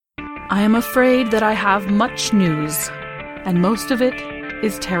I am afraid that I have much news, and most of it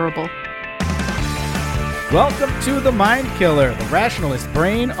is terrible. Welcome to The Mind Killer, the rationalist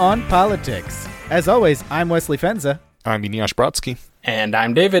brain on politics. As always, I'm Wesley Fenza. I'm Eneasz Brodsky. And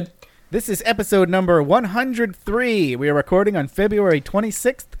I'm David. This is episode number 103. We are recording on February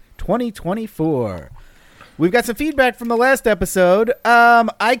 26th, 2024. We've got some feedback from the last episode.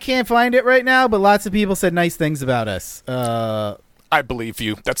 I can't find it right now, but lots of people said nice things about us. I believe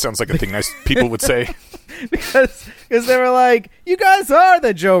you. That sounds like a thing nice people would say. because they were like, you guys are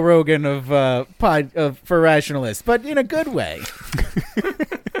the Joe Rogan of for rationalists, but in a good way.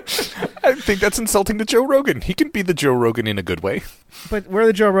 I think that's insulting to Joe Rogan. He can be the Joe Rogan in a good way. But we're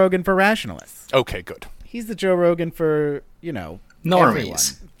the Joe Rogan for rationalists. Okay, good. He's the Joe Rogan for, normies. Everyone.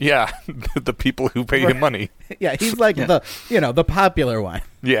 Yeah, the people who pay him money. Yeah, he's like the popular one.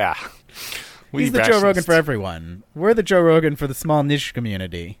 Yeah. He's the Joe Rogan for everyone. We're the Joe Rogan for the small niche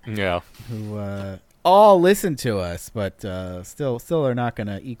community. Yeah. Who all listen to us, but still are not going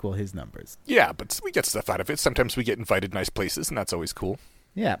to equal his numbers. Yeah, but we get stuff out of it. Sometimes we get invited nice places, and that's always cool.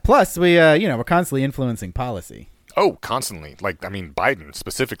 Yeah. Plus, we're constantly influencing policy. Oh, constantly. Biden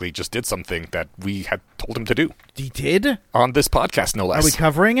specifically just did something that we had told him to do. He did? On this podcast, no less. Are we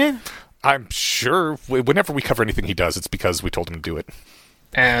covering it? I'm sure whenever we cover anything he does, it's because we told him to do it.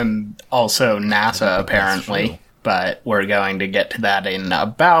 And also NASA, apparently. But we're going to get to that in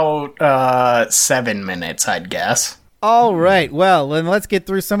about 7 minutes, I'd guess. All right. Well, then let's get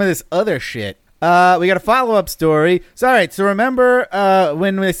through some of this other shit. We got a follow-up story. So remember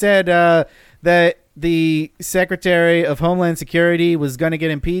when we said that the Secretary of Homeland Security was going to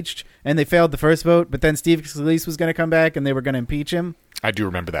get impeached, and they failed the first vote, but then Steve Scalise was going to come back, and they were going to impeach him? I do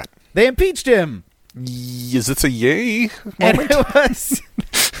remember that. They impeached him! Is it a yay moment? And it was...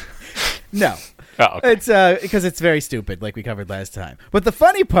 No. Oh, okay. It's because it's very stupid, like we covered last time. But the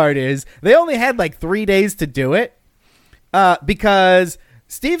funny part is, they only had 3 days to do it, because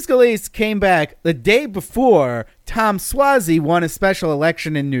Steve Scalise came back the day before Tom Suozzi won a special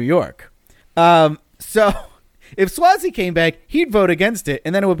election in New York. So if Suozzi came back, he'd vote against it,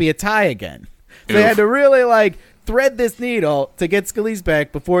 and then it would be a tie again. So they had to really thread this needle to get Scalise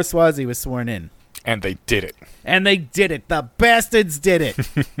back before Suozzi was sworn in. And they did it. The bastards did it.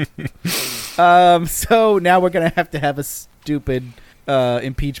 So now we're going to have a stupid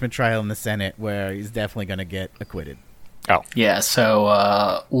impeachment trial in the Senate where he's definitely going to get acquitted. Oh. Yeah,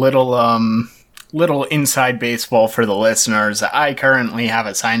 so little inside baseball for the listeners. I currently have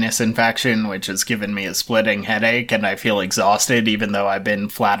a sinus infection, which has given me a splitting headache, and I feel exhausted even though I've been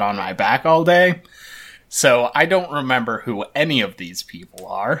flat on my back all day. So I don't remember who any of these people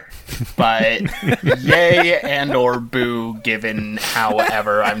are, but yay and or boo given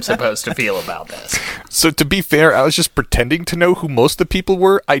however I'm supposed to feel about this. So to be fair, I was just pretending to know who most of the people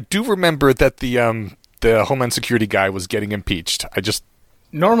were. I do remember that the Homeland Security guy was getting impeached.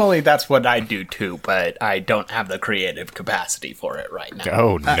 Normally that's what I do too, but I don't have the creative capacity for it right now.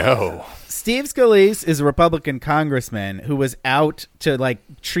 Oh, no. Steve Scalise is a Republican congressman who was out to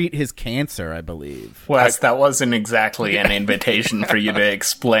treat his cancer, I believe. Wes, that wasn't exactly an invitation for you to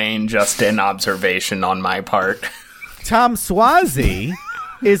explain, just an observation on my part. Tom Suozzi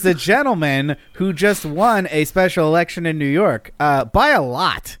is a gentleman who just won a special election in New York by a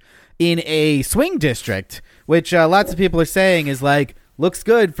lot in a swing district, which lots of people are saying is looks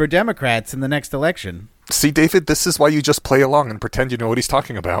good for Democrats in the next election. See, David, this is why you just play along and pretend you know what he's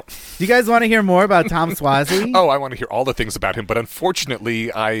talking about. Do you guys want to hear more about Tom Suozzi? Oh, I want to hear all the things about him, but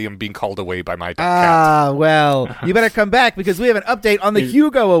unfortunately, I am being called away by my cat. Well, you better come back because we have an update on the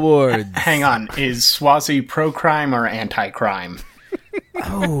Hugo Awards. Hang on, is Suozzi pro-crime or anti-crime?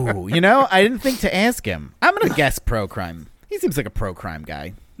 Oh, I didn't think to ask him. I'm going to guess pro-crime. He seems like a pro-crime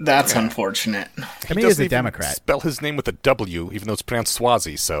guy. That's unfortunate. I mean, he is a Democrat. Spell his name with a W, even though it's pronounced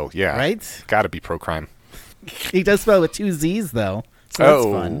Swazi, so yeah. Right? Gotta be pro-crime. He does spell with 2 Z's, though. So that's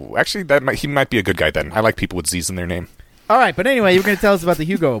fun. Actually, he might be a good guy then. I like people with Z's in their name. All right, but anyway, you were going to tell us about the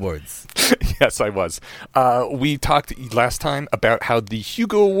Hugo Awards. Yes, I was. We talked last time about how the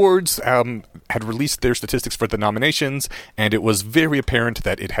Hugo Awards had released their statistics for the nominations, and it was very apparent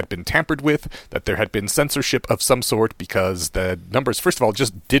that it had been tampered with, that there had been censorship of some sort, because the numbers, first of all,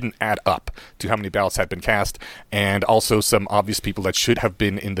 just didn't add up to how many ballots had been cast, and also some obvious people that should have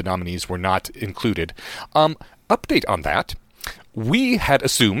been in the nominees were not included. Update on that. We had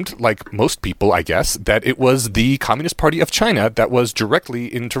assumed, like most people, I guess, that it was the Communist Party of China that was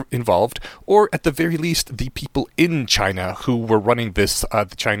directly involved, or at the very least, the people in China who were running this,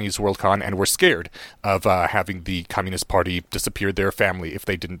 the Chinese Worldcon, and were scared of having the Communist Party disappear their family if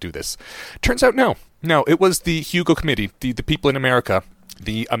they didn't do this. Turns out, no. No, it was the Hugo Committee, the people in America,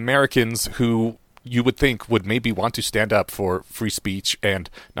 the Americans who you would think would maybe want to stand up for free speech and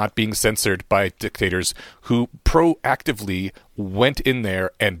not being censored by dictators, who proactively went in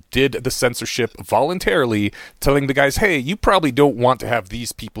there and did the censorship voluntarily, telling the guys, hey, you probably don't want to have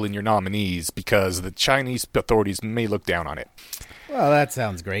these people in your nominees because the Chinese authorities may look down on it. Well, that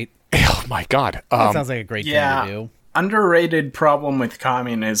sounds great. Oh, my God. That sounds like a great thing to do. Underrated problem with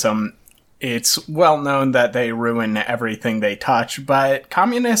communism. It's well known that they ruin everything they touch, but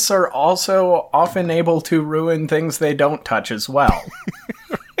communists are also often able to ruin things they don't touch as well.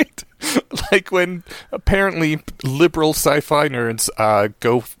 Right? Like when apparently liberal sci-fi nerds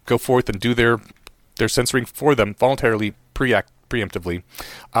go forth and do their censoring for them voluntarily, preemptively.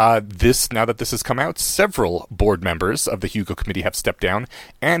 Now that this has come out, several board members of the Hugo Committee have stepped down,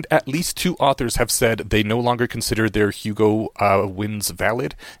 and at least 2 authors have said they no longer consider their Hugo wins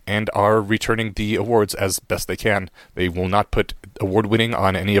valid and are returning the awards as best they can. They will not put award winning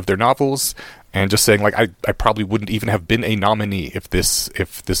on any of their novels, and just saying, like, I probably wouldn't even have been a nominee if this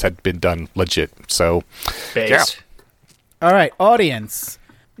had been done legit. So, yeah. All right, audience,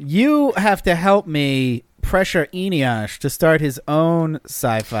 you have to help me pressure Eneasz to start his own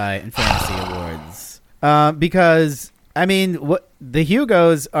sci-fi and fantasy awards. Because, I mean, the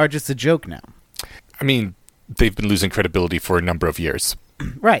Hugos are just a joke now. I mean, they've been losing credibility for a number of years.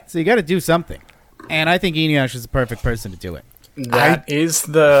 Right, so you got to do something. And I think Eneasz is the perfect person to do it. That is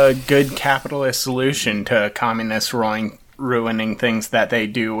the good capitalist solution to communists ruining things that they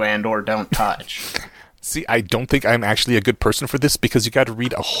do and or don't touch. See, I don't think I'm actually a good person for this because you got to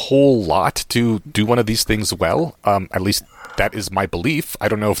read a whole lot to do one of these things well. At least that is my belief. I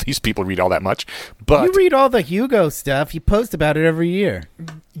don't know if these people read all that much, but you read all the Hugo stuff. You post about it every year.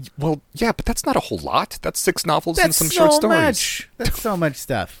 Well, yeah, but that's not a whole lot. That's 6 novels and some short stories. That's so much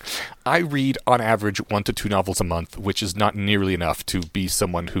stuff. I read, on average, 1 to 2 novels a month, which is not nearly enough to be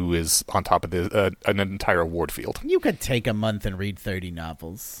someone who is on top of an entire award field. You could take a month and read 30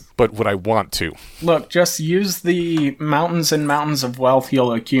 novels. But would I want to? Look, just use the mountains and mountains of wealth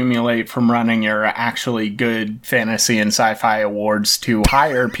you'll accumulate from running your actually good fantasy and sci-fi awards to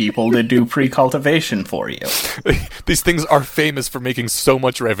hire people to do pre-cultivation for you. These things are famous for making so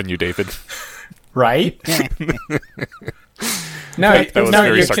much revenue, David. Right? You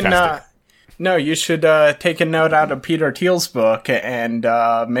should take a note out of Peter Thiel's book and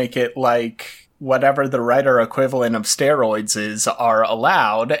make it like whatever the writer equivalent of steroids is are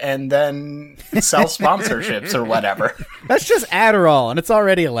allowed, and then sell sponsorships or whatever. That's just Adderall, and it's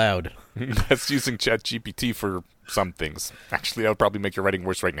already allowed. That's using ChatGPT for some things. Actually, that would probably make your writing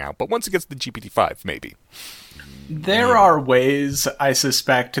worse right now. But once it gets to GPT-5, maybe. There are ways, I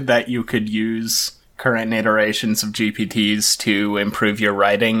suspect, that you could use current iterations of GPTs to improve your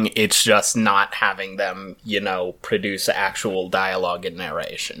writing. It's just not having them, produce actual dialogue and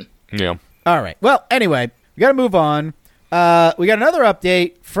narration. Yeah. All right. Well, anyway, we got to move on. We got another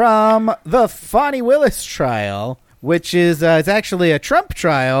update from the Fani Willis trial, which is it's actually a Trump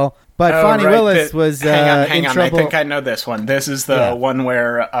trial, but Fani Willis was hang in on. trouble. I think I know this one. This is the one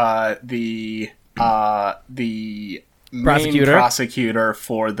where the main prosecutor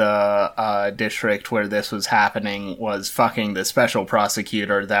for the district where this was happening was fucking the special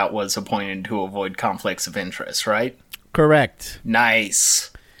prosecutor that was appointed to avoid conflicts of interest, right? Correct. Nice.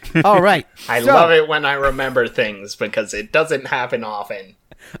 All right. I love it when I remember things because it doesn't happen often.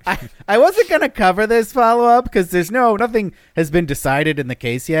 I wasn't going to cover this follow-up because nothing has been decided in the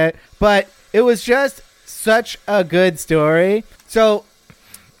case yet, but it was just such a good story. So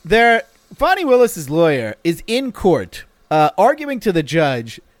Fani Willis's lawyer is in court arguing to the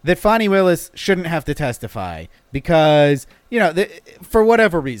judge that Fani Willis shouldn't have to testify because, for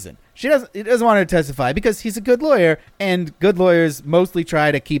whatever reason. He doesn't want her to testify because he's a good lawyer, and good lawyers mostly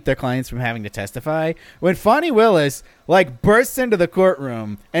try to keep their clients from having to testify. When Fani Willis, bursts into the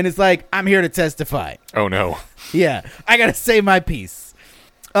courtroom and is like, I'm here to testify. Oh, no. Yeah, I got to say my piece.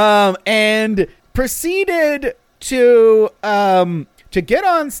 And proceeded to get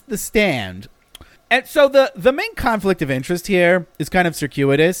on the stand. And so the main conflict of interest here is kind of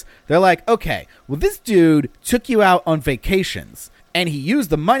circuitous. They're like, okay, well, this dude took you out on vacations, and he used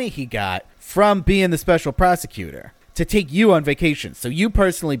the money he got from being the special prosecutor to take you on vacation. So you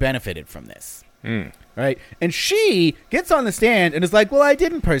personally benefited from this. Right? And she gets on the stand and is like, well, I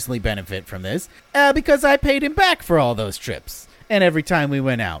didn't personally benefit from this because I paid him back for all those trips and every time we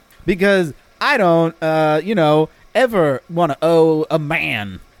went out. Because I don't, ever want to owe a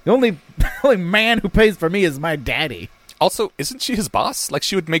man. The only man who pays for me is my daddy. Also, isn't she his boss?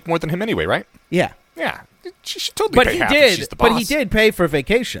 She would make more than him anyway, right? Yeah. Yeah. She should totally pay half if she's the boss. But he did pay for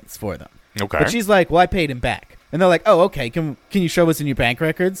vacations for them. Okay. But she's like, well, I paid him back. And they're like, oh, okay, can you show us in your bank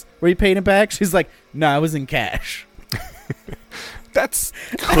records where you paid him back? She's like, no, it was in cash. That's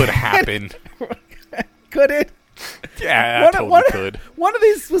could happen. Could it? Yeah, totally could. One of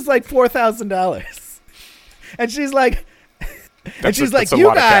these was like $4,000. And she's like,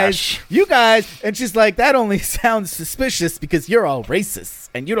 you guys, and she's like, that only sounds suspicious because you're all racist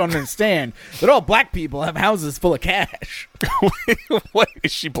and you don't understand that all black people have houses full of cash. What,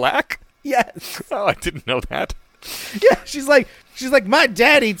 is she black? Yes. Oh, I didn't know that. Yeah, she's like, my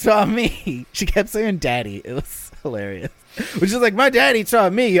daddy taught me. She kept saying daddy. It was hilarious. Which is like, my daddy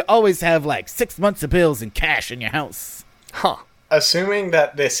taught me you always have like 6 months of bills and cash in your house. Huh. Assuming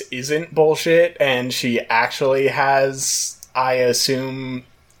that this isn't bullshit and she actually has, I assume,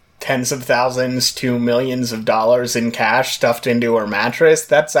 tens of thousands to millions of dollars in cash stuffed into her mattress,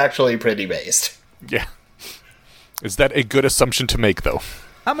 that's actually pretty based. Yeah. Is that a good assumption to make, though?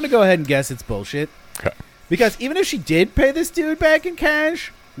 I'm going to go ahead and guess it's bullshit. Okay. Because even if she did pay this dude back in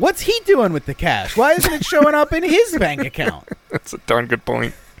cash, what's he doing with the cash? Why isn't it showing up in his bank account? That's a darn good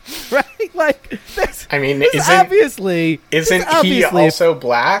point. Right? Like, I mean, isn't he also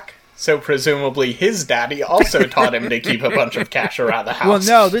black? So presumably his daddy also taught him to keep a bunch of cash around the house.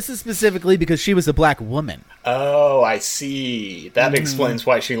 Well, no, this is specifically because she was a black woman. Oh, I see. That explains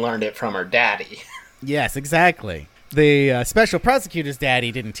why she learned it from her daddy. Yes, exactly. The special prosecutor's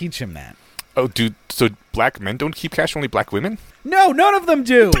daddy didn't teach him that. Oh, dude, so black men don't keep cash, only black women? No, none of them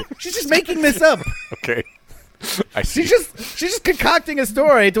do. She's just making this up. Okay. I see. She's just concocting a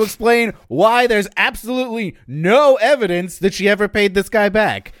story to explain why there's absolutely no evidence that she ever paid this guy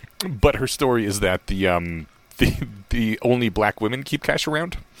back. But her story is that the only black women keep cash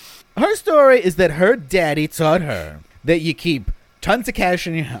around? Her story is that her daddy taught her that you keep tons of cash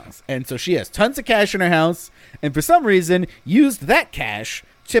in your house. And so she has tons of cash in her house, and for some reason used that cash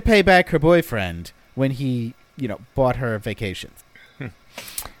to pay back her boyfriend when he, bought her vacations.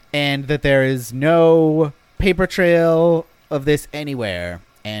 And that there is no paper trail of this anywhere,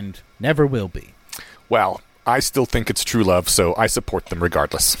 and never will be. Well, I still think it's true love, so I support them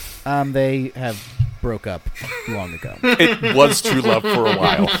regardless. They have broke up long ago. It was true love for a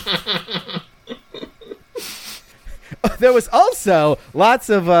while. There was also lots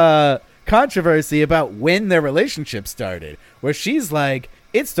of controversy about when their relationship started, where she's like,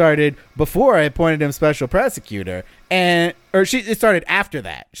 it started before I appointed him special prosecutor, it started after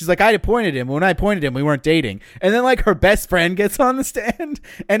that. She's like, I appointed him. When I appointed him, we weren't dating. And then, like, her best friend gets on the stand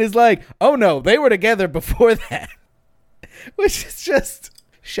and is like, oh, no, they were together before that. Which is just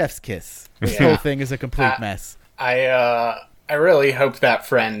chef's kiss. This whole thing is a complete mess. I really hope that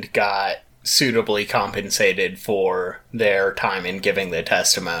friend got suitably compensated for their time in giving the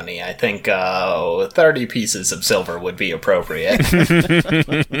testimony. I think 30 pieces of silver would be appropriate.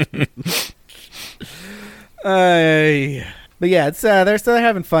 But yeah, it's they're still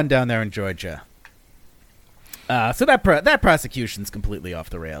having fun down there in Georgia. So that prosecution's completely off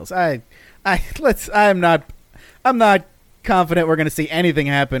the rails. I'm not confident we're going to see anything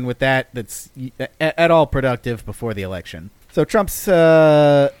happen with that's at all productive before the election. So Trump's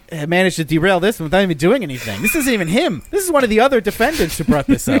managed to derail this without even doing anything. This isn't even him. This is one of the other defendants who brought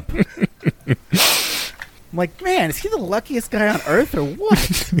this up. I'm like, man, is he the luckiest guy on earth or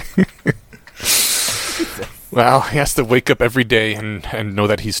what? Well, he has to wake up every day and know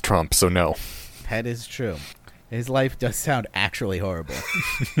that he's Trump, so no. That is true. His life does sound actually horrible.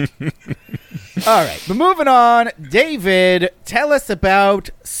 All right, but moving on. David, tell us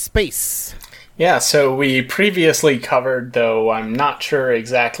about space. Yeah, so we previously covered, though I'm not sure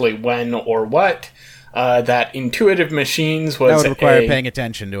exactly when or what, that Intuitive Machines was that would require paying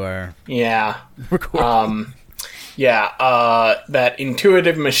attention to our recording. That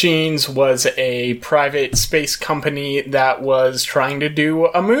Intuitive Machines was a private space company that was trying to do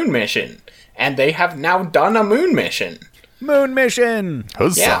a moon mission. And they have now done a moon mission. Moon mission!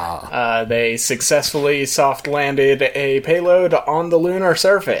 Huzzah! Yeah. They successfully soft-landed a payload on the lunar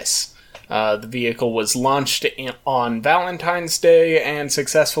surface. The vehicle was launched on Valentine's Day and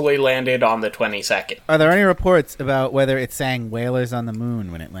successfully landed on the 22nd. Are there any reports about whether it sang Whalers on the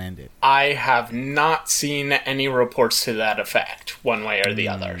Moon when it landed? I have not seen any reports to that effect, one way or the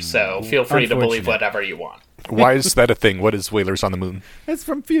other, so feel free to believe whatever you want. Why is that a thing? What is Whalers on the Moon? It's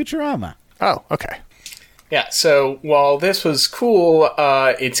from Futurama. Oh, okay. Yeah, so while this was cool,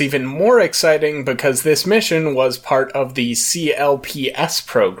 it's even more exciting because this mission was part of the CLPS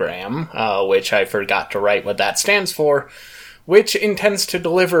program, which I forgot to write what that stands for, which intends to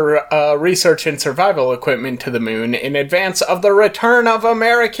deliver research and survival equipment to the moon in advance of the return of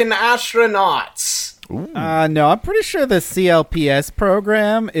American astronauts. No, I'm pretty sure the CLPS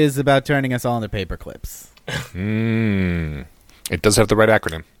program is about turning us all into paper clips. It does have the right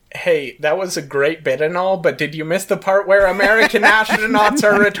acronym. Hey, that was a great bit and all, but did you miss the part where American astronauts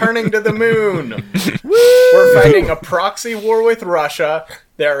are returning to the moon? We're fighting a proxy war with Russia.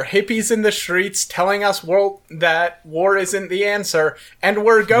 There are hippies in the streets telling us that war isn't the answer, and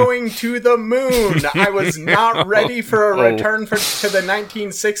we're going to the moon. I was not ready for a return to the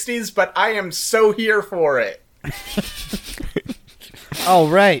 1960s, but I am so here for it. All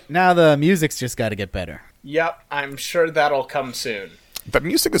right, now the music's just got to get better. Yep, I'm sure that'll come soon. The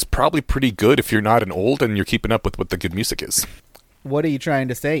music is probably pretty good if you're not an old and you're keeping up with what the good music is. What are you trying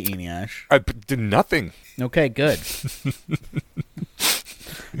to say, Eneash? I did nothing. Okay, good.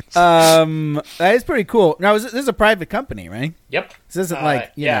 That is pretty cool. Now, this is a private company, right? Yep. This isn't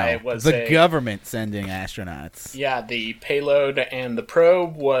like, it was the government sending astronauts. Yeah, the payload and the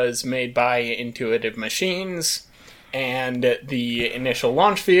probe was made by Intuitive Machines, and the initial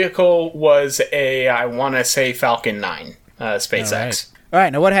launch vehicle was I want to say Falcon 9, SpaceX. All right,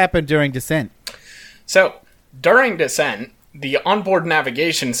 now what happened during descent? So, during descent, the onboard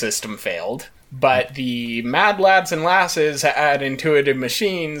navigation system failed, but the mad lads and lasses at Intuitive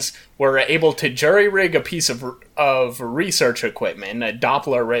Machines were able to jury-rig a piece of research equipment, a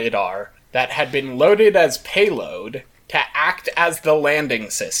Doppler radar, that had been loaded as payload to act as the landing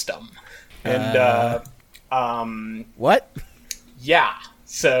system. And, What? Yeah.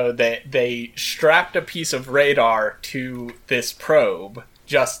 So they strapped a piece of radar to this probe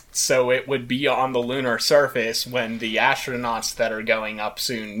just so it would be on the lunar surface when the astronauts that are going up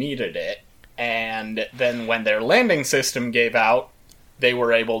soon needed it. And then when their landing system gave out, they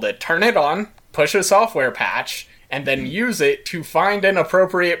were able to turn it on, push a software patch, and then use it to find an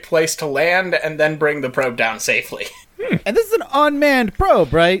appropriate place to land and then bring the probe down safely. And this is an unmanned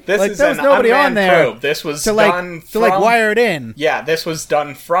probe, right? This like, is there was an nobody unmanned on there probe. This was to done to wire it in. Yeah, this was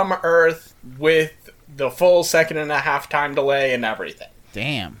done from Earth with the full 1.5 time delay and everything.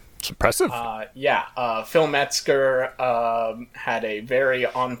 Damn. It's impressive. Phil Metzger had a very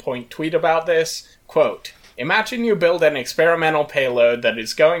on-point tweet about this. Quote, "Imagine you build an experimental payload that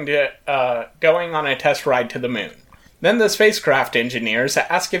is going on a test ride to the moon. Then the spacecraft engineers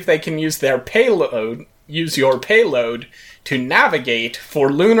ask if they can use your payload to navigate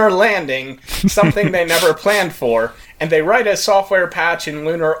for lunar landing, something they never planned for, and they write a software patch in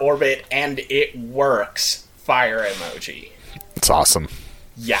lunar orbit, and it works. Fire emoji." It's awesome.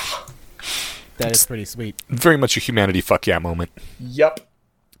 Yeah. That is pretty sweet. Very much a humanity fuck yeah moment. Yup.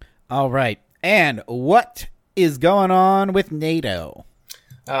 All right. And what is going on with NATO?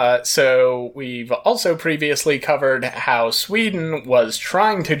 So we've also previously covered how Sweden was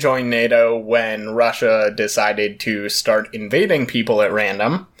trying to join NATO when Russia decided to start invading people at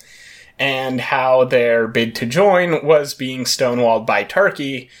random, and how their bid to join was being stonewalled by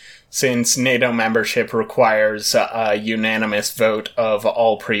Turkey, since NATO membership requires a unanimous vote of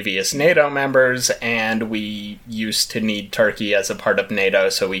all previous NATO members, and we used to need Turkey as a part of NATO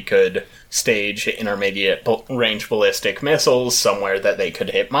so we could stage intermediate range ballistic missiles somewhere that they could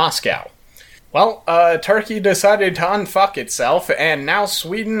hit Moscow. Well, Turkey decided to unfuck itself, and now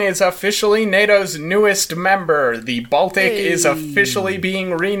Sweden is officially NATO's newest member. The Baltic is officially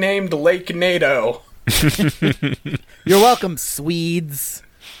being renamed Lake NATO. You're welcome, Swedes.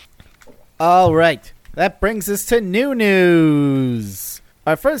 All right, that brings us to new news.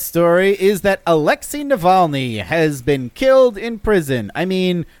 Our first story is that Alexei Navalny has been killed in prison.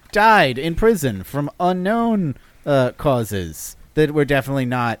 Died in prison from unknown causes that were definitely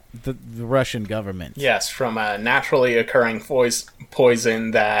not the Russian government. Yes, from a naturally occurring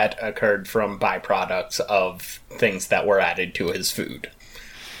poison that occurred from byproducts of things that were added to his food.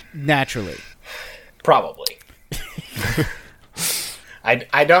 Naturally. Probably.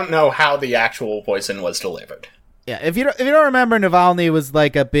 I don't know how the actual poison was delivered. Yeah, if you don't remember, Navalny was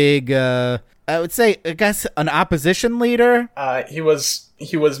like a big, I guess, an opposition leader. He was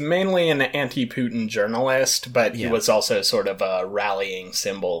mainly an anti-Putin journalist, but he was also sort of a rallying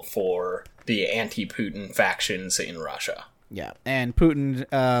symbol for the anti-Putin factions in Russia. Yeah, and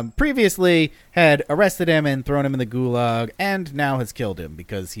Putin previously had arrested him and thrown him in the gulag, and now has killed him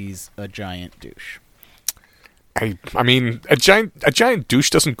because he's a giant douche. I mean, a giant douche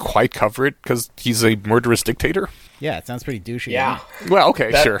doesn't quite cover it because he's a murderous dictator. Yeah, it sounds pretty douchey. Yeah. Well,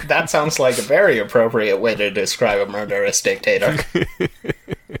 okay, sure. That sounds like a very appropriate way to describe a murderous dictator.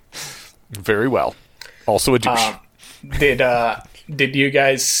 Very well. Also a douche. Did you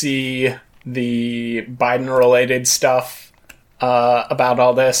guys see the Biden-related stuff about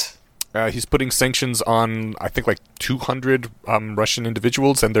all this? He's putting sanctions on, I think, like 200 Russian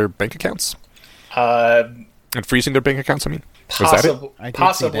individuals and their bank accounts. And freezing their bank accounts, I mean? Was that it?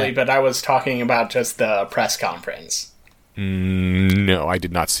 Possibly, but I was talking about just the press conference. No, I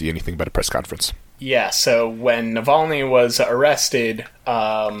did not see anything about a press conference. Yeah, so when Navalny was arrested,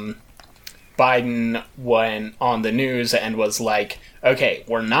 Biden went on the news and was like, okay,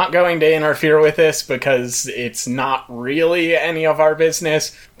 we're not going to interfere with this because it's not really any of our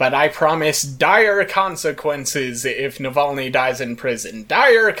business, but I promise dire consequences if Navalny dies in prison.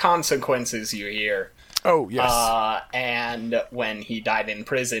 Dire consequences, you hear. Oh, yes. And when he died in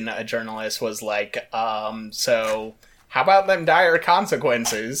prison, a journalist was like, so how about them dire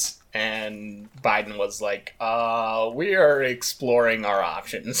consequences? And Biden was like, we are exploring our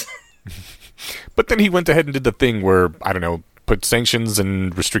options. But then he went ahead and did the thing where, I don't know, put sanctions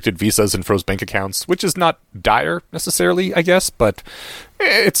and restricted visas and froze bank accounts, which is not dire necessarily, I guess, but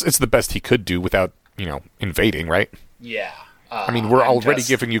it's the best he could do without, invading, right? Yeah. I mean, we're already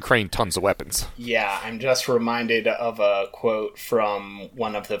giving Ukraine tons of weapons. Yeah, I'm just reminded of a quote from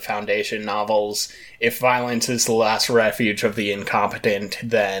one of the Foundation novels. If violence is the last refuge of the incompetent,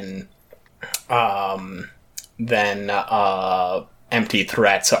 then empty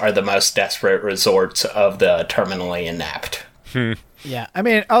threats are the most desperate resorts of the terminally inept. Yeah, I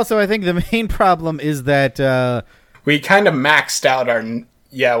mean, also, I think the main problem is that we kind of maxed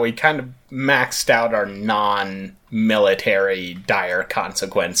out our non-military dire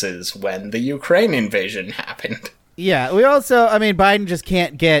consequences when the Ukraine invasion happened. Yeah, we also, I mean, Biden just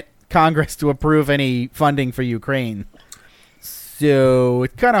can't get Congress to approve any funding for Ukraine. So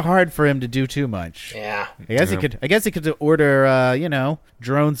it's kind of hard for him to do too much. Yeah. I guess he could order,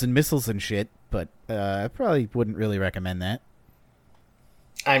 drones and missiles and shit, but I probably wouldn't really recommend that.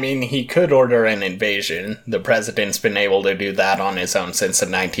 I mean, he could order an invasion. The president's been able to do that on his own since the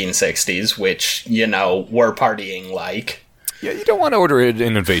 1960s, which, we're partying like. Yeah, you don't want to order an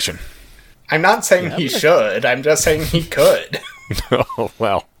invasion. I'm not saying he should. I'm just saying he could. Oh,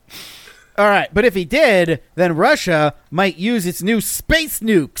 well. All right, but if he did, then Russia might use its new space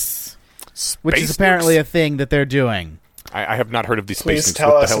nukes, which is apparently a thing that they're doing. I have not heard of these space Please nukes.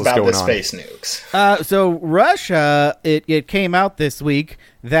 tell what us the hell about is going the on? space nukes. So Russia, it came out this week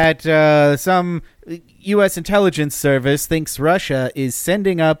that some U.S. intelligence service thinks Russia is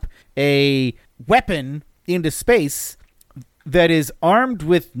sending up a weapon into space that is armed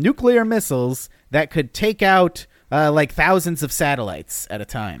with nuclear missiles that could take out thousands of satellites at a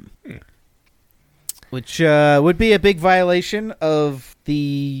time. Which would be a big violation of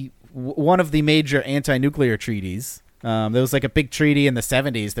one of the major anti-nuclear treaties. There was a big treaty in the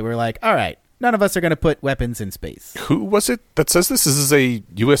 70s that were like, all right, none of us are going to put weapons in space. Who was it that says this? Is this a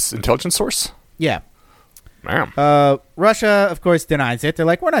U.S. intelligence source? Yeah. Man. Russia, of course, denies it. They're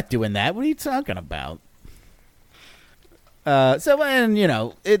like, we're not doing that. What are you talking about?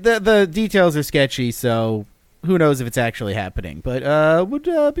 The details are sketchy, so who knows if it's actually happening. But would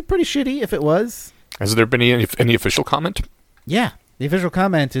be pretty shitty if it was. Has there been any official comment? Yeah. The official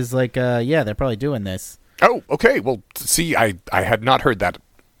comment is they're probably doing this. Oh, okay. Well, see, I had not heard that.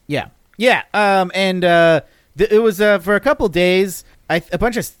 Yeah. Yeah. It was for a couple days. A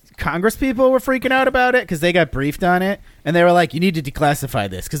bunch of Congress people were freaking out about it because they got briefed on it. And they were like, you need to declassify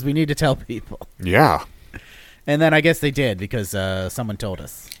this because we need to tell people. Yeah. And then I guess they did because someone told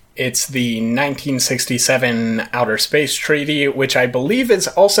us. It's the 1967 Outer Space Treaty, which I believe is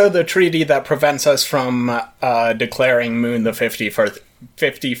also the treaty that prevents us from declaring Moon the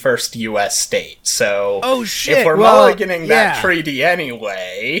 51st U.S. state. So, oh shit! If we're mulliganing that treaty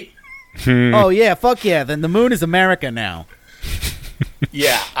anyway, oh yeah, fuck yeah! Then the Moon is America now.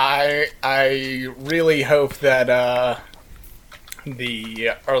 Yeah, I really hope that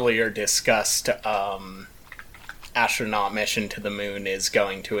the earlier discussed astronaut mission to the moon is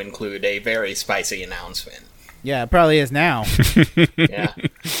going to include a very spicy announcement. Yeah, it probably is now. Yeah.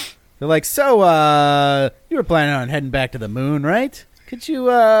 They're like, so, you were planning on heading back to the moon, right? Could you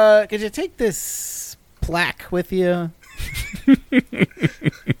take this plaque with you? We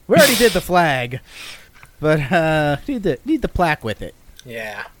already did the flag, but need the plaque with it.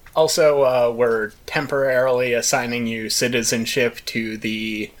 Yeah. Also, we're temporarily assigning you citizenship to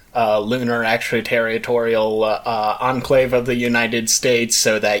the lunar extraterritorial enclave of the United States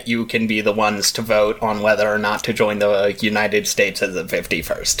so that you can be the ones to vote on whether or not to join the United States as the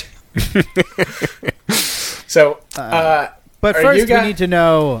 51st. So, but first we need to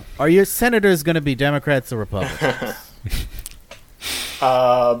know, are your senators going to be Democrats or Republicans?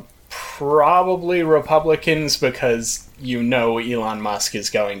 Probably Republicans, because Elon Musk is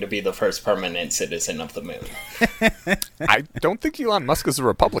going to be the first permanent citizen of the moon. I don't think Elon Musk is a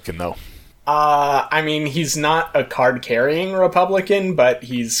Republican, though. I mean, he's not a card-carrying Republican, but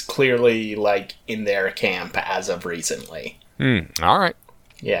he's clearly, like, in their camp as of recently. All right.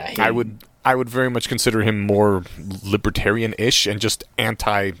 Yeah. I would very much consider him more libertarian-ish and just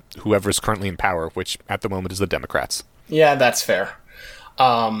anti whoever's currently in power, which at the moment is the Democrats. Yeah, that's fair.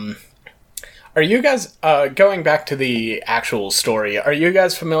 Are you guys, going back to the actual story, are you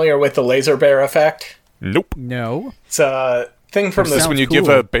guys familiar with the laser bear effect? Nope. No. It's a thing from Is this Sounds when you cool. give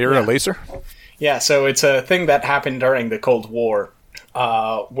a bear a laser? Yeah, so it's a thing that happened during the Cold War,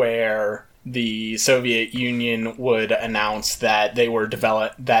 where the Soviet Union would announce that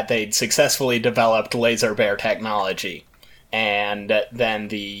they'd successfully developed laser bear technology, and then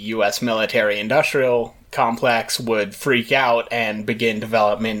the U.S. military-industrial complex would freak out and begin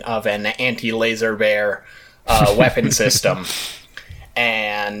development of an anti-laser bear weapon system.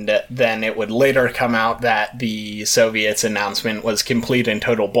 And then it would later come out that the Soviets' announcement was complete and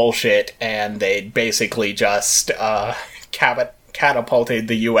total bullshit, and they'd basically just catapulted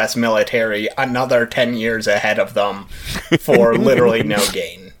the U.S. military another 10 years ahead of them for literally no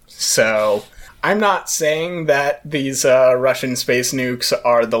gain. So I'm not saying that these Russian space nukes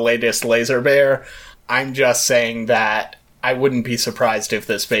are the latest laser bear. I'm just saying that I wouldn't be surprised if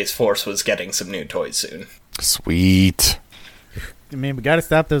the Space Force was getting some new toys soon. Sweet. I mean, we got to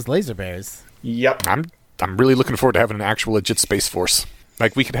stop those laser bears. Yep. I'm really looking forward to having an actual legit Space Force.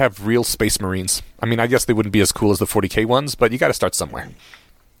 Like, we could have real Space Marines. I mean, I guess they wouldn't be as cool as the 40K ones, but you got to start somewhere.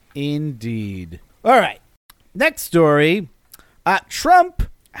 Indeed. All right. Next story. Trump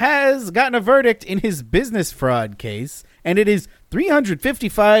has gotten a verdict in his business fraud case, and it is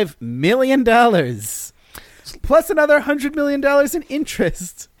 $355 million. Plus another $100 million in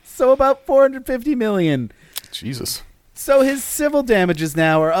interest. So about $450 million. Jesus. So his civil damages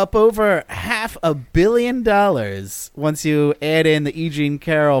now are up over $500 million once you add in the E. Jean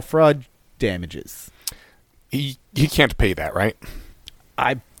Carroll fraud damages. He can't pay that, right?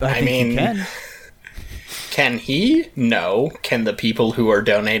 I think mean, he can. Can he? No. Can the people who are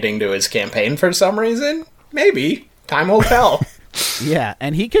donating to his campaign for some reason? Maybe. Time will tell. Yeah,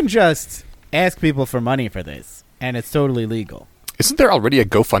 and he can just ask people for money for this, and it's totally legal. Isn't there already a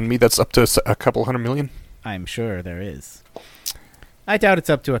GoFundMe that's up to a couple $100 million? I'm sure there is. I doubt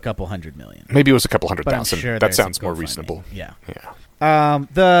it's up to a couple $100 million. Maybe it was a couple $100,000. But I'm sure That there's sounds a more GoFundMe. reasonable. Yeah. Yeah.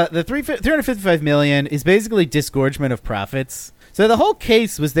 The $355 million is basically disgorgement of profits. So the whole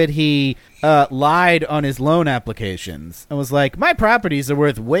case was that he lied on his loan applications and was like, my properties are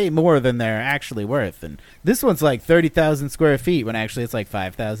worth way more than they're actually worth. And this one's like 30,000 square feet when actually it's like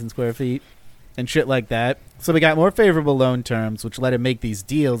 5,000 square feet and shit like that. So we got more favorable loan terms, which let him make these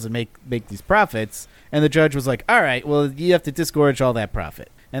deals and make these profits. And the judge was like, all right, well, you have to disgorge all that profit.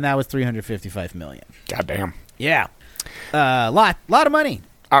 And that was $355 million. Goddamn. Yeah. Lot of money.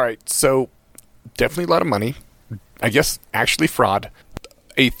 All right, so definitely a lot of money. I guess actually fraud.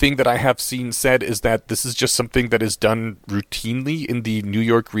 A thing that I have seen said is that this is just something that is done routinely in the New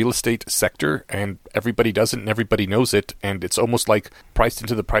York real estate sector, and everybody does it and everybody knows it, and it's almost like priced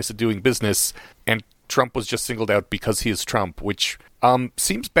into the price of doing business, and Trump was just singled out because he is Trump, which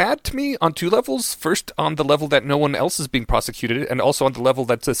seems bad to me on two levels. First, on the level that no one else is being prosecuted, and also on the level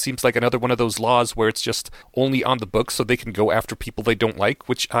that seems like another one of those laws where it's just only on the books so they can go after people they don't like,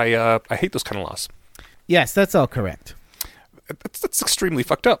 which I hate those kind of laws. Yes, that's all correct. That's extremely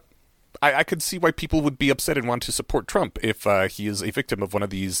fucked up. I could see why people would be upset and want to support Trump if he is a victim of one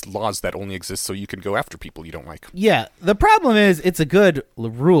of these laws that only exist so you can go after people you don't like. Yeah, the problem is it's a good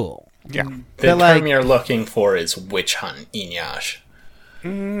rule. Yeah. The term you're looking for is witch hunt, Inyash.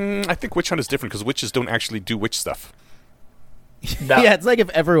 I think witch hunt is different because witches don't actually do witch stuff. Yeah, it's like if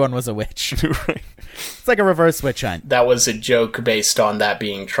everyone was a witch. Right. It's like a reverse witch hunt. That was a joke based on that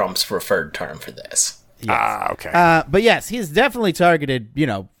being Trump's preferred term for this. Yes. Okay. But yes, he's definitely targeted,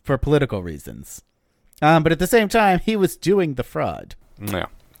 for political reasons. But at the same time, he was doing the fraud. Yeah.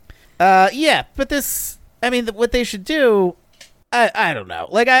 Yeah, but this, what they should do, I don't know.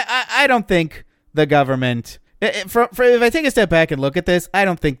 Like, I don't think the government, if I take a step back and look at this, I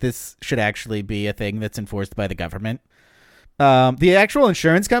don't think this should actually be a thing that's enforced by the government. The actual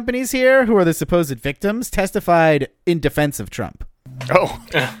insurance companies here, who are the supposed victims, testified in defense of Trump. Oh.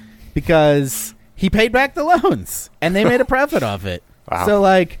 Because he paid back the loans, and they made a profit off it. Wow.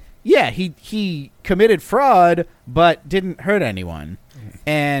 So, yeah, he committed fraud, but didn't hurt anyone.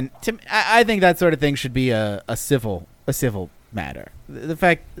 And I think that sort of thing should be a civil matter. The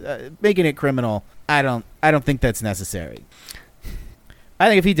fact making it criminal, I don't think that's necessary. I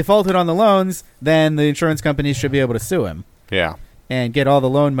think if he defaulted on the loans, then the insurance companies should be able to sue him. Yeah. And get all the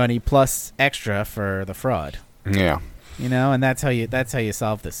loan money plus extra for the fraud. Yeah. And that's how you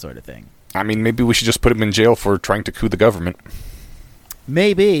solve this sort of thing. I mean, maybe we should just put him in jail for trying to coup the government.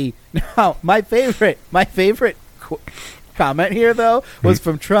 Maybe. No, my favorite comment here though was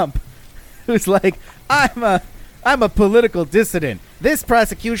from Trump, who's like, I'm a political dissident. This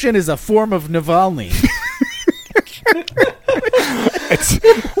prosecution is a form of Navalny.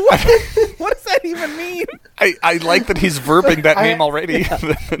 What does that even mean? I like that he's verbing that name already.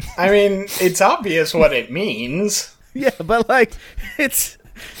 Yeah. I mean, it's obvious what it means. Yeah, but like, it's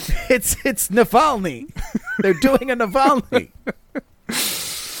Navalny. They're doing a Navalny.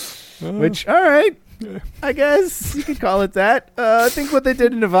 Which, all right, I guess you could call it that. I think what they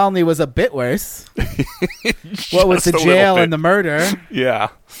did to Navalny was a bit worse. What with the jail and the murder. Yeah.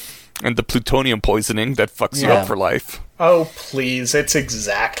 And the plutonium poisoning that fucks you up for life. Oh, please. It's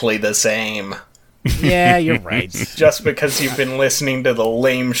exactly the same. Yeah, you're right. Just because you've been listening to the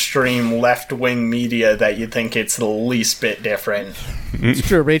lamestream left-wing media that you think it's the least bit different. It's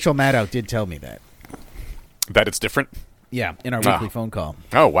true. Rachel Maddow did tell me that. That it's different? Yeah, in our weekly phone call.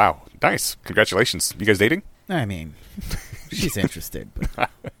 Oh, wow. Nice. Congratulations. You guys dating? I mean, she's interested.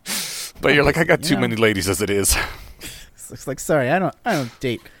 But you're like, I got too many ladies as it is. It's like, sorry, I don't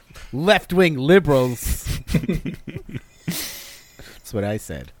date left-wing liberals. That's what I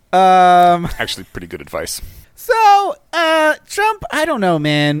said. Actually, pretty good advice. So, Trump, I don't know,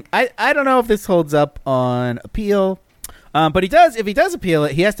 man. I don't know if this holds up on appeal. But if he does appeal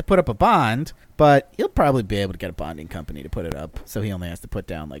it, he has to put up a bond, but he'll probably be able to get a bonding company to put it up. So he only has to put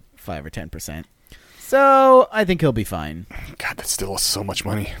down like 5 or 10%. So I think he'll be fine. God, that's still so much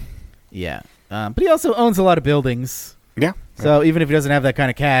money. Yeah. But he also owns a lot of buildings. Yeah. So even if he doesn't have that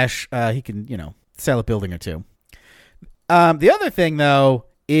kind of cash, he can, sell a building or two. The other thing, though,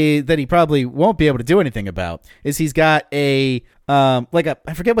 is that he probably won't be able to do anything about is he's got I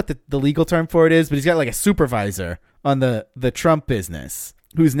forget what the legal term for it is, but he's got like a supervisor on the Trump business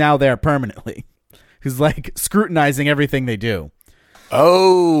who's now there permanently, who's like scrutinizing everything they do.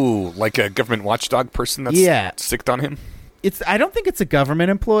 Oh, like a government watchdog person that's sicked on him? I don't think it's a government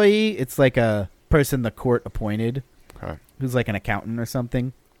employee. It's like a person the court appointed who's like an accountant or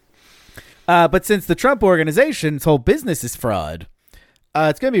something. But since the Trump organization's whole business is fraud,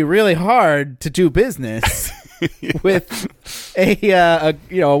 it's going to be really hard to do business with a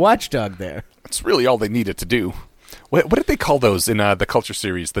watchdog there. That's really all they needed to do. What did they call those in the Culture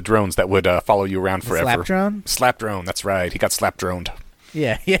series? The drones that would follow you around forever. Slap drone? Slap drone, that's right. He got slap droned.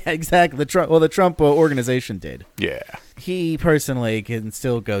 Yeah, exactly. The Trump organization did. Yeah. He personally can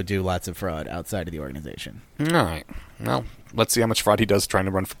still go do lots of fraud outside of the organization. All right. Well, let's see how much fraud he does trying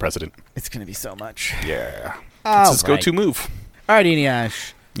to run for president. It's going to be so much. Yeah. It's his go-to move. All right,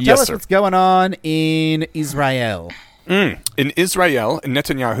 Eniash. Yes, Tell us sir. What's going on in Israel. In Israel,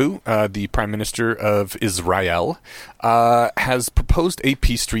 Netanyahu, the prime minister of Israel, has proposed a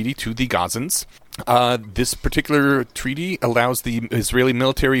peace treaty to the Gazans. This particular treaty allows the Israeli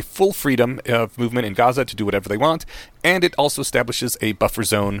military full freedom of movement in Gaza to do whatever they want, and it also establishes a buffer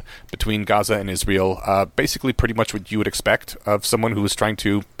zone between Gaza and Israel, basically pretty much what you would expect of someone who is trying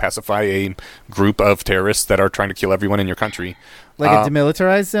to pacify a group of terrorists that are trying to kill everyone in your country. Like a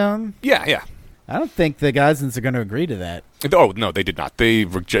demilitarized zone? Yeah. I don't think the Gazans are going to agree to that. Oh, no, they did not. They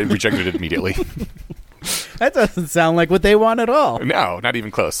rejected it immediately. That doesn't sound like what they want at all. No, not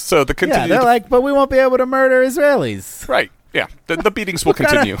even close. So they're like, but we won't be able to murder Israelis. Right. Yeah. The beatings will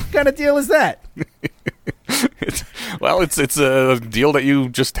continue. What kind of deal is that? It's a deal that you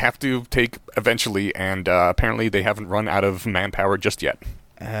just have to take eventually, and apparently they haven't run out of manpower just yet.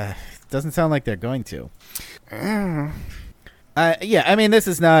 Doesn't sound like they're going to. I mean, this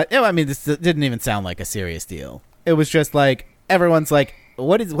is not. This didn't even sound like a serious deal. It was just like everyone's like,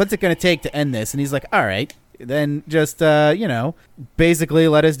 what's it going to take to end this? And he's like, all right, then just basically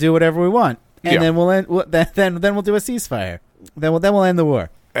let us do whatever we want, and then we'll end. Then we'll do a ceasefire. Then we'll end the war.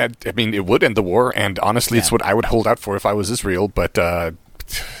 I mean, it would end the war, and honestly, it's what I would hold out for if I was Israel. But no,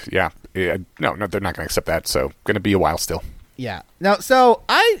 they're not going to accept that. So, going to be a while still. Yeah. Now, so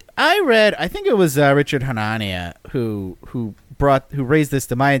I read. I think it was Richard Hanania who raised this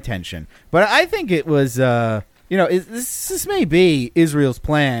to my attention. But I think it was. This may be Israel's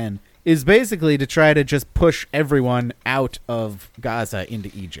plan is basically to try to just push everyone out of Gaza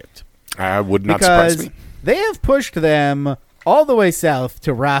into Egypt. Would not surprise me. They have pushed them all the way south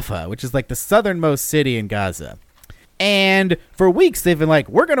to Rafah, which is like the southernmost city in Gaza. And for weeks they've been like,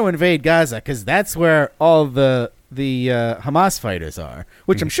 we're going to invade Gaza because that's where all the Hamas fighters are,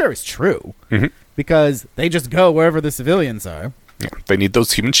 which I'm sure is true because they just go wherever the civilians are. Yeah, they need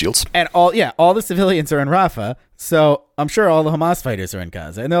those human shields. And all the civilians are in Rafah, so I'm sure all the Hamas fighters are in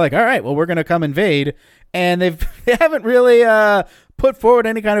Gaza. And they're like, all right, well, we're going to come invade. And they haven't really put forward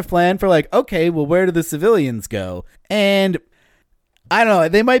any kind of plan for like, okay, well, where do the civilians go? And I don't know,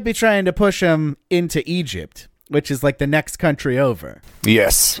 they might be trying to push them into Egypt, which is like the next country over.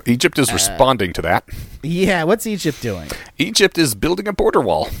 Yes, Egypt is responding to that. Yeah, what's Egypt doing? Egypt is building a border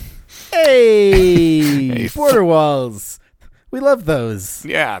wall. Hey, border walls. We love those.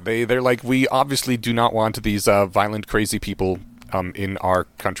 Yeah, they're like, we obviously do not want these violent, crazy people in our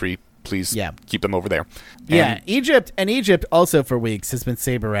country. Please keep them over there. Egypt also for weeks has been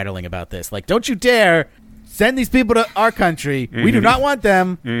saber-rattling about this. Like, don't you dare send these people to our country. Mm-hmm. We do not want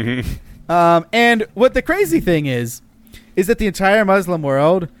them. Mm-hmm. And what the crazy thing is that the entire Muslim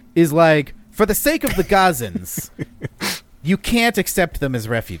world is like, for the sake of the Gazans, you can't accept them as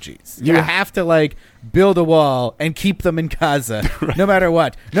refugees. You have to, like, build a wall and keep them in Gaza, no matter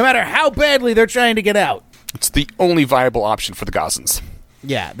what. No matter how badly they're trying to get out. It's the only viable option for the Gazans.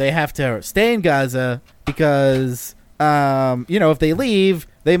 Yeah, they have to stay in Gaza because, if they leave,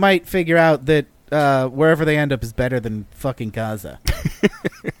 they might figure out that wherever they end up is better than fucking Gaza.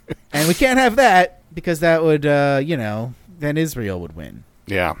 And we can't have that because that would, then Israel would win.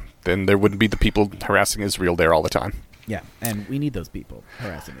 Yeah, then there wouldn't be the people harassing Israel there all the time. Yeah, and we need those people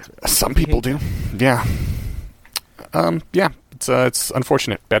harassing Israel. Some people do. Yeah. It's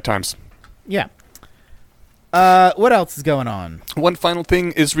unfortunate. Bad times. Yeah. What else is going on? One final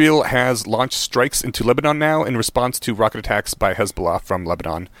thing. Israel has launched strikes into Lebanon now in response to rocket attacks by Hezbollah from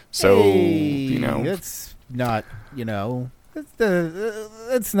Lebanon. So, That's not,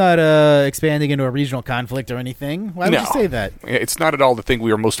 it's not expanding into a regional conflict or anything. Why would you say that? It's not at all the thing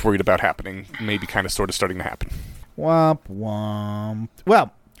we are most worried about happening. Maybe kind of sort of starting to happen. Womp womp.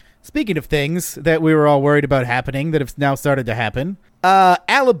 Well, speaking of things that we were all worried about happening that have now started to happen,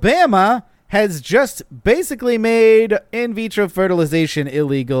 Alabama has just basically made in vitro fertilization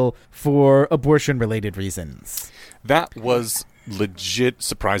illegal for abortion-related reasons. That was legit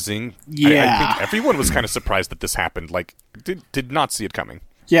surprising. Yeah. I think everyone was kind of surprised that this happened. Like, did not see it coming.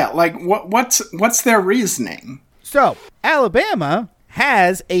 Yeah, like, what's their reasoning? So, Alabama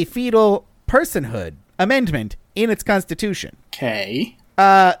has a fetal personhood amendment in its constitution. Okay.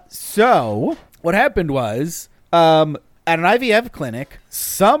 So, what happened was, at an IVF clinic,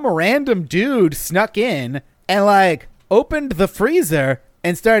 some random dude snuck in and, like, opened the freezer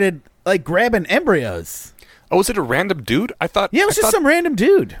and started, like, grabbing embryos. Oh, was it a random dude? Yeah, it was just some random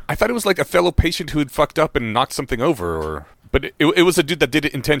dude. I thought it was, like, a fellow patient who had fucked up and knocked something over, but it was a dude that did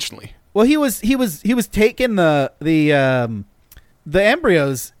it intentionally. Well, he was taking the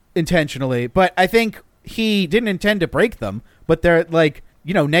embryos intentionally, but I think he didn't intend to break them, but they're, like,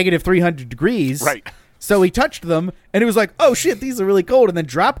 negative 300 degrees. Right. So he touched them, and he was like, oh, shit, these are really cold, and then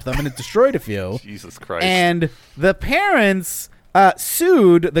dropped them, and it destroyed a few. Jesus Christ. And the parents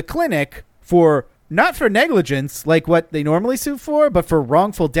sued the clinic not for negligence, like what they normally sue for, but for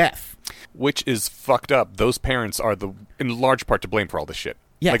wrongful death. Which is fucked up. Those parents are in large part to blame for all this shit.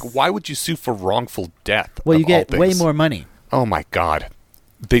 Yes. Like, why would you sue for wrongful death? Well, you get way more money. Oh, my God.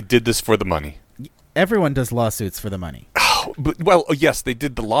 They did this for the money. Everyone does lawsuits for the money. Well, yes, they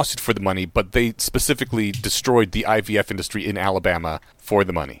did the lawsuit for the money, but they specifically destroyed the IVF industry in Alabama for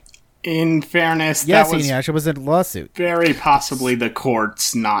the money. In fairness, yes, that was Eniash, it was a lawsuit. Very possibly the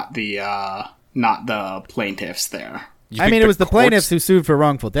courts, not the plaintiffs there. It was the plaintiffs who sued for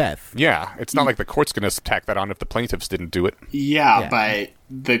wrongful death. Yeah, it's not like the court's going to tack that on if the plaintiffs didn't do it. Yeah, but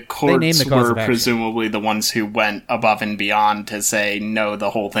the courts were presumably the ones who went above and beyond to say, no,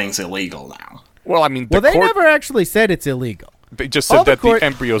 the whole thing's illegal now. Well, they never actually said it's illegal. They just said that the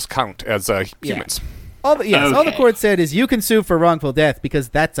embryos count as humans. All the court said is you can sue for wrongful death because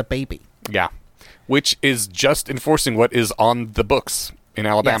that's a baby. Yeah, which is just enforcing what is on the books in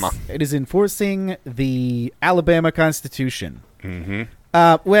Alabama. Yes, it is enforcing the Alabama Constitution.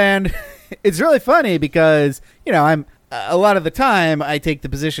 Mm-hmm. When it's really funny because, I'm a lot of the time I take the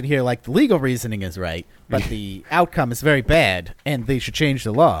position here like the legal reasoning is right, but the outcome is very bad and they should change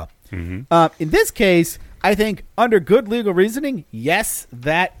the law. Mm-hmm. In this case, I think under good legal reasoning, yes,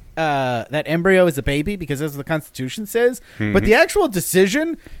 that embryo is a baby because that's what the Constitution says. Mm-hmm. But the actual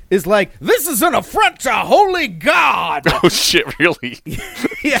decision is like, this is an affront to holy God. Oh shit! Really?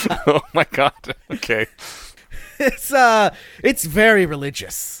 Yeah. Oh my God. Okay. It's very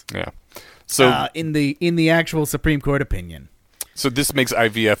religious. Yeah. So in the actual Supreme Court opinion. So this makes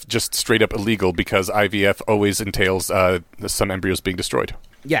IVF just straight up illegal because IVF always entails some embryos being destroyed.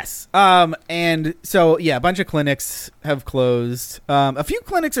 Yes. And so, a bunch of clinics have closed. A few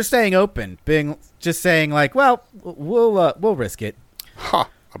clinics are staying open, just saying like, well, we'll risk it. Huh.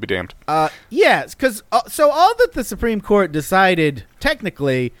 I'll be damned. Yes, because so all that the Supreme Court decided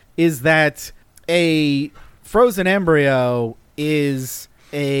technically is that a frozen embryo is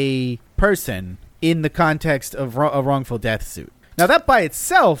a person in the context of a wrongful death suit. Now, that by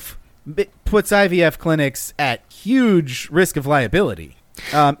itself puts IVF clinics at huge risk of liability.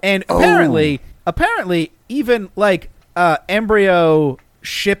 And apparently, even like embryo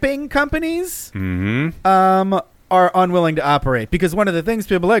shipping companies are unwilling to operate, because one of the things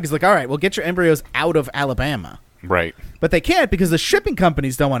people like is like, all right, well, get your embryos out of Alabama. Right. But they can't, because the shipping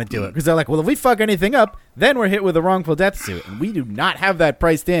companies don't want to do it, because they're like, well, if we fuck anything up, then we're hit with a wrongful death suit, and we do not have that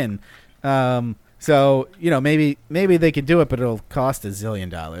priced in. So, maybe they can do it, but it'll cost $1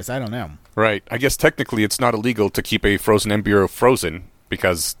 zillion. I don't know. Right. I guess technically it's not illegal to keep a frozen embryo frozen,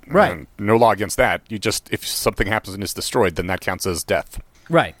 because no law against that. If something happens and it's destroyed, then that counts as death.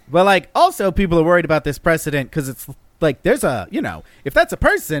 Right. Well, also people are worried about this precedent, because it's like there's if that's a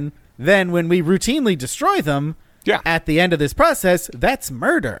person, then when we routinely destroy them at the end of this process, that's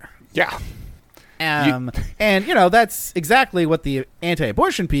murder. Yeah. And that's exactly what the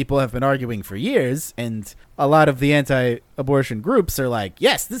anti-abortion people have been arguing for years, and a lot of the anti-abortion groups are like,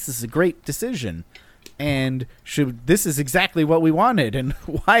 yes, this is a great decision, and this is exactly what we wanted, and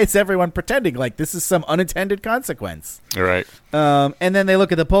why is everyone pretending like this is some unintended consequence? Right. And then they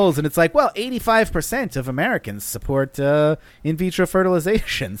look at the polls, and it's like, well, 85% of Americans support in vitro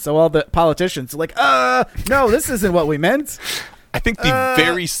fertilization, so all the politicians are like, no, this isn't what we meant. I think the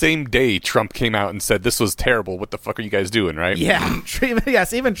very same day Trump came out and said this was terrible. What the fuck are you guys doing, right? Yeah.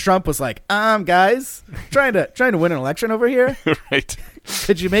 Yes, even Trump was like, guys, trying to win an election over here? Right.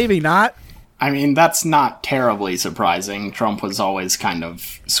 Could you maybe not? I mean, that's not terribly surprising. Trump was always kind of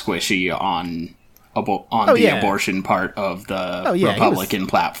squishy on the abortion part of the Republican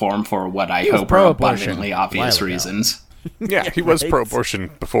platform for what I hope are abundantly obvious reasons. Yeah, he was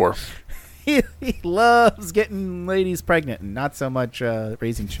pro-abortion before. He loves getting ladies pregnant and not so much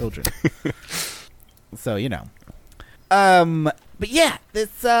raising children. So, But yeah,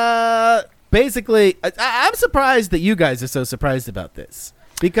 it's basically... I'm surprised that you guys are so surprised about this.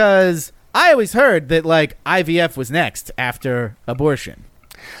 Because I always heard that, IVF was next after abortion.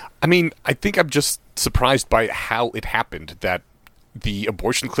 I mean, I think I'm just surprised by how it happened, that the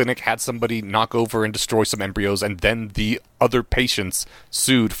abortion clinic had somebody knock over and destroy some embryos, and then the other patients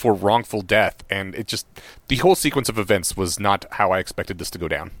sued for wrongful death, and the whole sequence of events was not how I expected this to go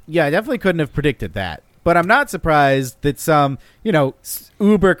down. Yeah, I definitely couldn't have predicted that. But I'm not surprised that some,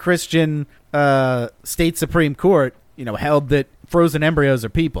 uber Christian state Supreme Court, held that frozen embryos are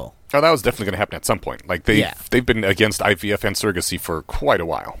people. Oh, that was definitely going to happen at some point. They've been against IVF and surrogacy for quite a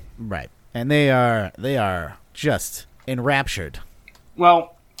while. Right. And they are just enraptured.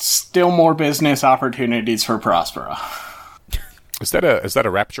 Well, still more business opportunities for Prospera. Is that a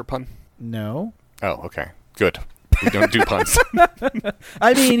rapture pun? No. Oh, okay. Good. We don't do puns.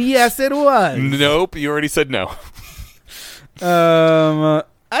 I mean, yes, it was. Nope, you already said no. I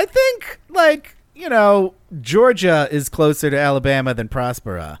think, Georgia is closer to Alabama than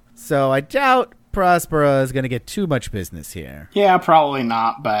Prospera. So I doubt Prospera is going to get too much business here. Yeah, probably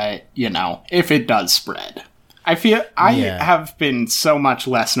not, but, if it does spread. I have been so much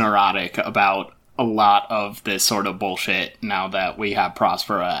less neurotic about a lot of this sort of bullshit now that we have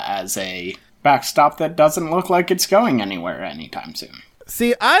Prospera as a backstop that doesn't look like it's going anywhere anytime soon.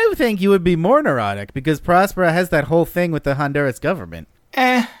 See, I think you would be more neurotic because Prospera has that whole thing with the Honduras government.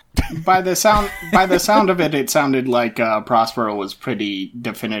 By the sound of it, it sounded like Prospera was pretty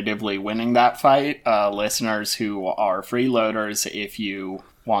definitively winning that fight. Listeners who are freeloaders, if you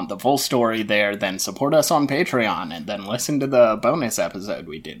want the full story there, then support us on Patreon and then listen to the bonus episode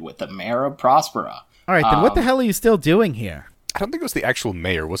we did with the mayor of Prospera. All right, then what the hell are you still doing here? I don't think it was the actual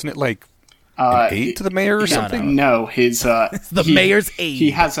mayor. Wasn't it an aide to the mayor or something? No, his the mayor's aide. He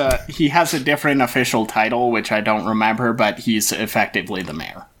has a different official title, which I don't remember, but he's effectively the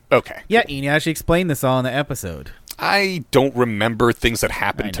mayor. Okay. Yeah, Ian, I actually explained this all in the episode. I don't remember things that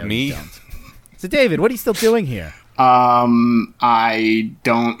happened to me. So, David, what are you still doing here? I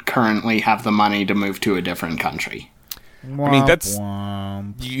don't currently have the money to move to a different country. I mean, that's...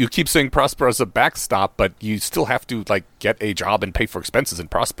 You keep saying Prospera is a backstop, but you still have to, get a job and pay for expenses in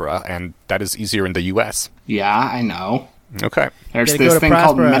Prospera, and that is easier in the U.S. Yeah, I know. Okay. There's this thing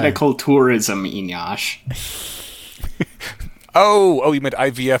called medical tourism, Inyash. Oh, you meant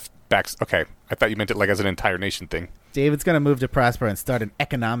IVF backs. Okay. I thought you meant it as an entire nation thing. David's going to move to Prospera and start an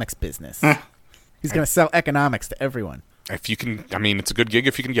economics business. He's going to sell economics to everyone. If you can, it's a good gig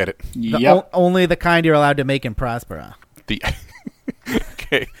if you can get it. Only the kind you're allowed to make in Prospera.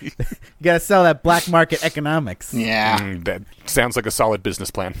 Okay. You got to sell that black market economics. Yeah. That sounds like a solid business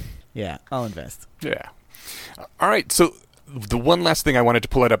plan. Yeah, I'll invest. Yeah. All right, so The one last thing I wanted to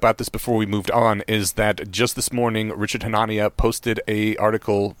pull out about this before we moved on is that just this morning, Richard Hanania posted a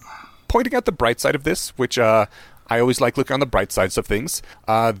article pointing out the bright side of this, which I always like looking on the bright sides of things.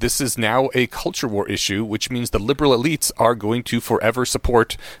 This is now a culture war issue, which means the liberal elites are going to forever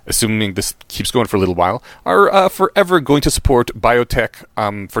support, assuming this keeps going for a little while, are forever going to support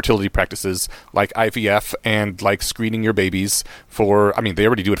biotech fertility practices like IVF and like screening your babies for, I mean, they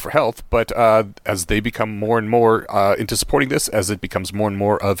already do it for health, but as they become more and more into supporting this, as it becomes more and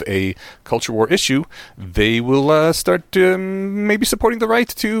more of a culture war issue, they will start maybe supporting the right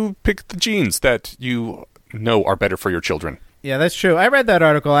to pick the genes that you know are better for your children. Yeah, that's true. I read that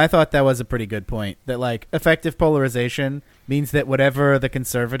article. I thought that was a pretty good point. That like effective polarization means that whatever the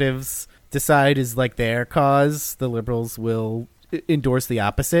conservatives decide is like their cause, the liberals will endorse the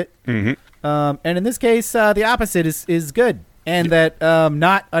opposite. Mm-hmm. And in this case, the opposite is good, and that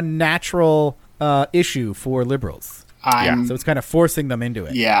not a natural issue for liberals. So it's kind of forcing them into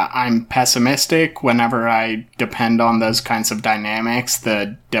it. Yeah, I'm pessimistic. Whenever I depend on those kinds of dynamics,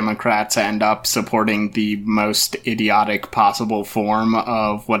 the Democrats end up supporting the most idiotic possible form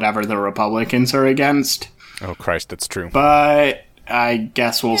of whatever the Republicans are against. Oh, Christ, that's true. But I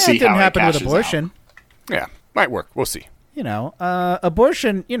guess we'll see how it cashes out. It didn't happen with abortion. Yeah, might work. We'll see. You know,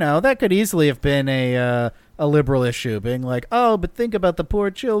 abortion, you know, that could easily have been a liberal issue, being like, oh, but think about the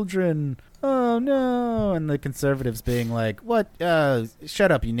poor children. Oh, no. And the conservatives being like, what?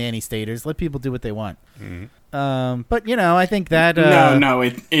 Shut up, you nanny staters. Let people do what they want. Mm-hmm. But, you know, I think that...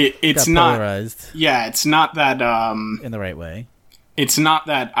 it's not... polarized. Yeah, it's not that... in the right way. It's not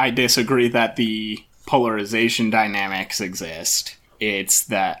that I disagree that the polarization dynamics exist. It's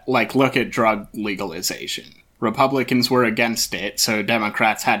that, like, look at drug legalization. Republicans were against it, so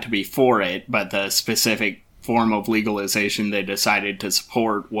Democrats had to be for it, but the specific form of legalization they decided to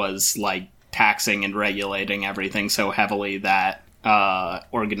support was like taxing and regulating everything so heavily that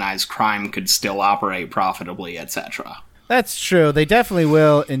organized crime could still operate profitably, etc. That's true. They definitely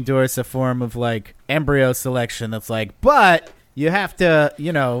will endorse a form of like embryo selection that's like, but you have to,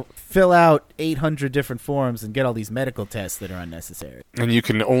 you know, fill out 800 different forms and get all these medical tests that are unnecessary. And you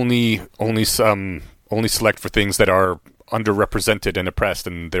can only select for things that are underrepresented and oppressed,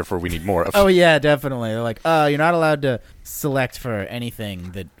 and therefore we need more of. Oh yeah, definitely. They're like, you're not allowed to select for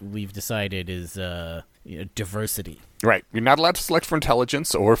anything that we've decided is diversity. Right. You're not allowed to select for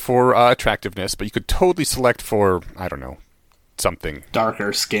intelligence or for attractiveness, but you could totally select for, I don't know, something.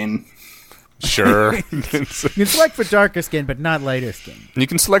 Darker skin. Sure. You can select for darker skin, but not lighter skin. You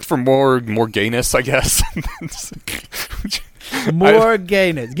can select for more gayness, I guess. More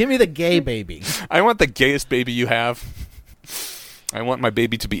gayness. Give me the gay baby. I want the gayest baby you have. I want my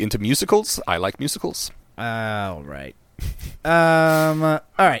baby to be into musicals. I like musicals. All right. All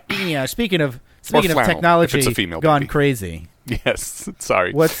right. Yeah. Speaking of technology gone crazy. Yes.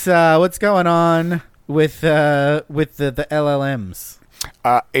 Sorry. What's going on with the LLMs?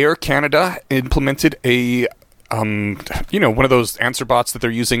 Air Canada implemented a one of those answer bots that they're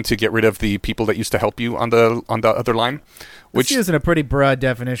using to get rid of the people that used to help you on the other line. Which is using a pretty broad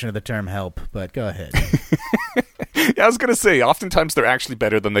definition of the term help, but go ahead. Yeah, I was going to say, oftentimes they're actually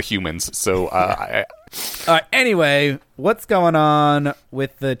better than the humans. So, anyway, what's going on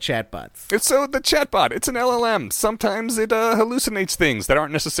with the chatbots? So the chatbot, it's an LLM. Sometimes it hallucinates things that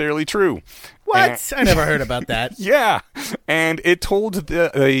aren't necessarily true. What? I never heard about that. Yeah, and it told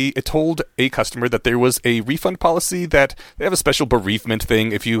a customer that there was a refund policy, that they have a special bereavement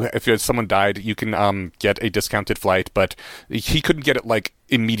thing. If someone died, you can get a discounted flight, but he couldn't get it like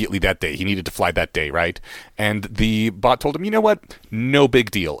immediately that day. He needed to fly that day, right? And the bot told him, you know what? No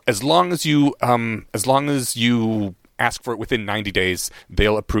big deal. As long as you ask for it within 90 days,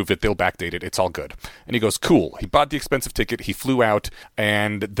 they'll approve it, they'll backdate it, it's all good. And he goes, cool. He bought the expensive ticket, he flew out,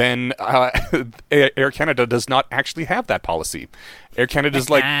 and then Air Canada does not actually have that policy. Air Canada's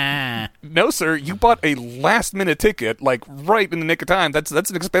like, no, sir, you bought a last-minute ticket, like, right in the nick of time. That's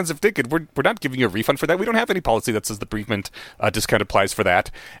an expensive ticket. We're not giving you a refund for that. We don't have any policy that says the bereavement discount applies for that.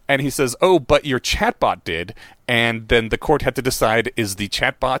 And he says, oh, but your chatbot did. And then the court had to decide, is the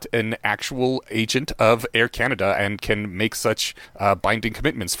chatbot an actual agent of Air Canada and can make such binding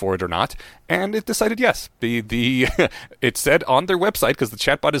commitments for it or not? And it decided yes. It said on their website, because the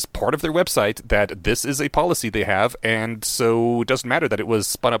chatbot is part of their website, that this is a policy they have, and so it doesn't matter that it was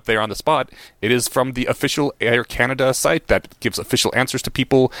spun up there on the spot. It is from the official Air Canada site that gives official answers to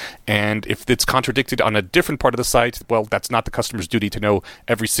people, and if it's contradicted on a different part of the site, well, that's not the customer's duty to know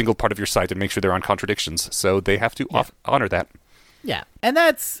every single part of your site and make sure there aren't contradictions. So they have to honor that. Yeah, and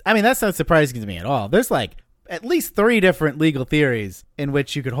that's not surprising to me at all. There's like at least 3 different legal theories in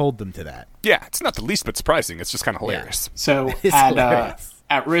which you could hold them to that. Yeah, it's not the least bit surprising. It's just kind of hilarious. So It's hilarious.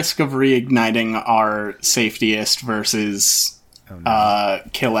 at risk of reigniting our safetyist versus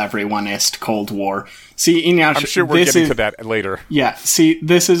kill everyoneist Cold War. See, Inyas, I'm sure we're getting to that later. Yeah, see,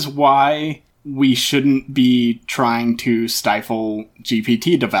 this is why we shouldn't be trying to stifle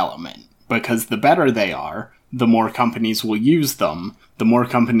GPT development. Because the better they are, the more companies will use them. The more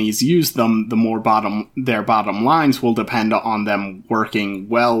companies use them, the more their bottom lines will depend on them working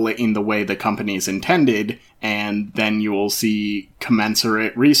well in the way the company's intended, and then you will see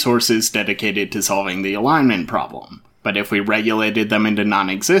commensurate resources dedicated to solving the alignment problem. But if we regulated them into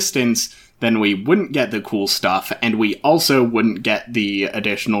non-existence, then we wouldn't get the cool stuff, and we also wouldn't get the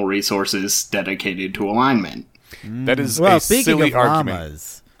additional resources dedicated to alignment. That is a silly argument.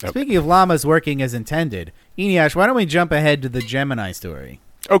 Llamas, speaking of llamas working as intended, Eneash, why don't we jump ahead to the Gemini story?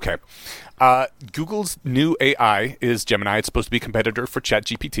 Okay. Google's new AI is Gemini. It's supposed to be a competitor for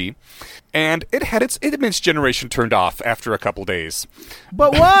ChatGPT. And it had its image generation turned off after a couple days.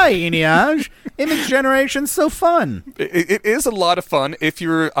 But why, Eneash? Image generation's so fun. It is a lot of fun if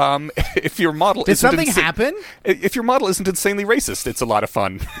your model Did something happen? If your model isn't insanely racist, it's a lot of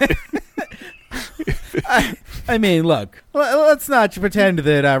fun. I mean, look, let's not pretend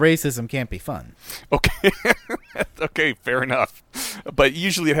that racism can't be fun. Okay. Okay, fair enough. But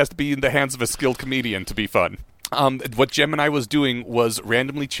usually it has to be in the hands of a skilled comedian to be fun. What Gemini was doing was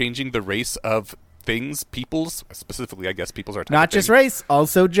randomly changing the race of things, peoples, specifically, I guess peoples are a type Not of just thing. race,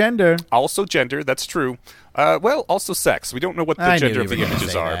 also gender. Also gender, that's true. Well, also sex. We don't know what the gender of the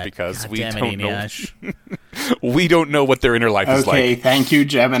images are because we don't know. We don't know what their inner life is like. Okay, thank you,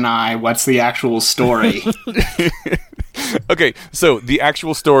 Gemini. What's the actual story? Okay, so the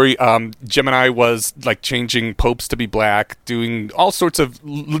actual story, Gemini was like changing popes to be black, doing all sorts of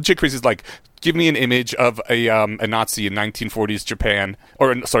legit crazies, like give me an image of a Nazi in 1940s Japan,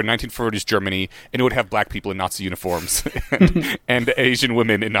 or sorry, 1940s Germany, and it would have black people in Nazi uniforms and Asian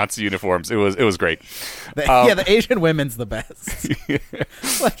women in Nazi uniforms. It was great. The Asian women's the best.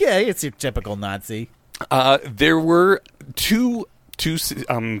 Like, yeah, it's your typical Nazi. There were two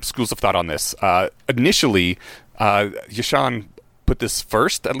schools of thought on this. Initially, Yashan put this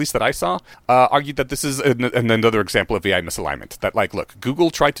first, at least that I saw, argued that this is another example of AI misalignment. That, like, look,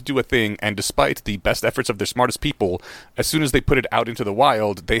 Google tried to do a thing, and despite the best efforts of their smartest people, as soon as they put it out into the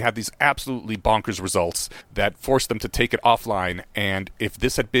wild, they had these absolutely bonkers results that forced them to take it offline. And if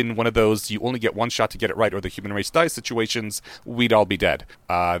this had been one of those you only get one shot to get it right or the human race dies situations, we'd all be dead.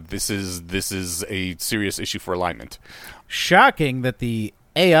 This is a serious issue for alignment. Shocking that the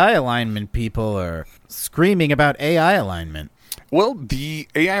AI alignment people are screaming about AI alignment. Well, the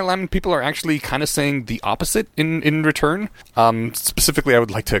AI alignment people are actually kind of saying the opposite in return. Specifically, I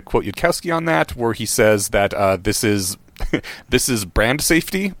would like to quote Yudkowsky on that, where he says that this is this is brand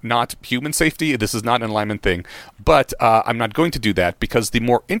safety, not human safety. This is not an alignment thing. But I'm not going to do that because the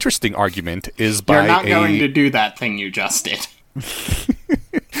more interesting argument is by You're not going to do that thing you just did.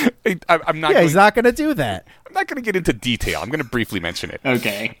 I'm not. Yeah, he's not going to do that. I'm not going to get into detail. I'm going to briefly mention it.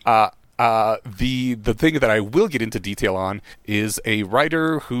 Okay. The thing that I will get into detail on is a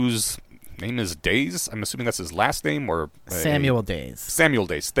writer whose name is Days. I'm assuming that's his last name, or Samuel Days. Samuel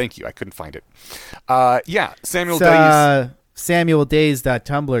Days. Thank you. I couldn't find it. Samuel So, Days.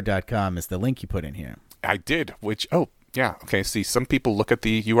 SamuelDays.tumblr.com is the link you put in here. I did. Yeah. Okay. See, some people look at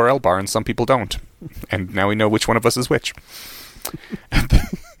the URL bar and some people don't, and now we know which one of us is which.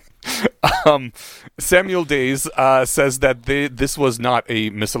 Samuel Days says that this was not a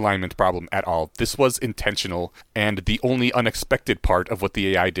misalignment problem at all. This was intentional, and the only unexpected part of what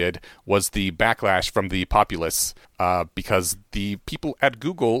the AI did was the backlash from the populace, because the people at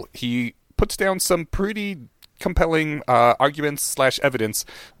Google, he puts down some pretty compelling arguments / evidence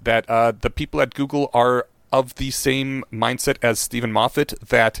that the people at Google are of the same mindset as Stephen Moffat,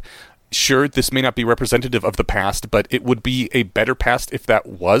 that sure, this may not be representative of the past, but it would be a better past if that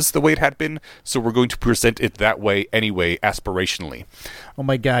was the way it had been, so we're going to present it that way anyway, aspirationally. Oh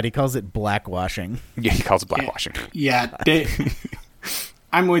my god, he calls it blackwashing. Yeah, he calls it blackwashing. Yeah,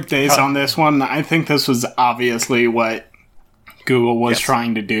 I'm with Days on this one. I think this was obviously what Google was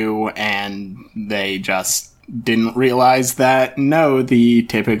trying to do, and they just didn't realize that, no, the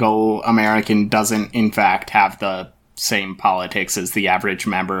typical American doesn't, in fact, have the same politics as the average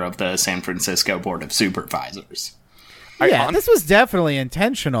member of the San Francisco Board of Supervisors. Yeah, this was definitely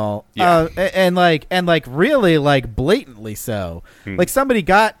intentional, Yeah. and really like blatantly so. Like somebody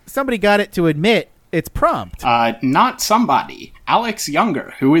got it to admit its prompt. Not somebody. Alex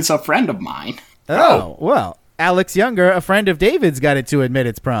Younger, who is a friend of mine. Oh well, Alex Younger, a friend of David's, got it to admit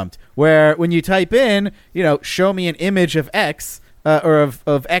its prompt, where when you type in, show me an image of X or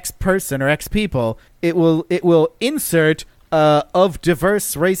of X person or X people, it will insert of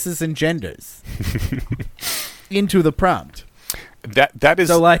diverse races and genders into the prompt. That is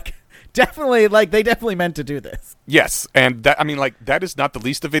so definitely they definitely meant to do this. Yes, and that is not the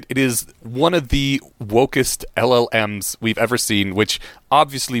least of it. It is one of the wokest LLMs we've ever seen, which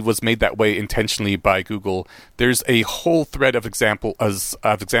obviously was made that way intentionally by Google. There's a whole thread of examples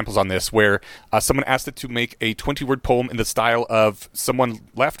on this where someone asked it to make a 20-word poem in the style of someone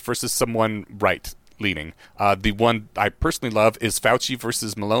left versus someone right leaning. The one I personally love is Fauci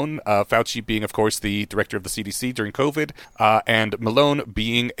versus Malone. Fauci being, of course, the director of the CDC during COVID, and Malone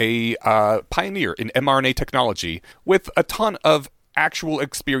being a pioneer in mRNA technology with a ton of actual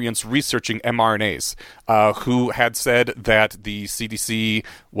experience researching mRNAs, who had said that the CDC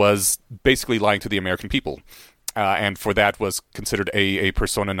was basically lying to the American people. And for that was considered a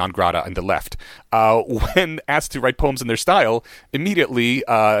persona non grata in the left. When asked to write poems in their style, immediately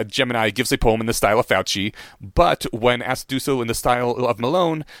Gemini gives a poem in the style of Fauci, but when asked to do so in the style of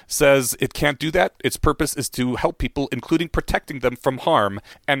Malone, says it can't do that. Its purpose is to help people, including protecting them from harm,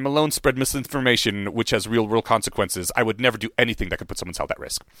 and Malone spread misinformation, which has real-world consequences. I would never do anything that could put someone's health at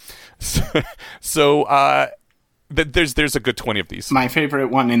risk. There's a good 20 of these. My favorite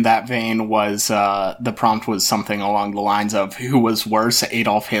one in that vein was the prompt was something along the lines of who was worse,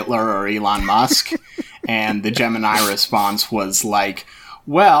 Adolf Hitler or Elon Musk? And the Gemini response was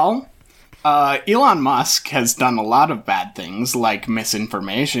Elon Musk has done a lot of bad things like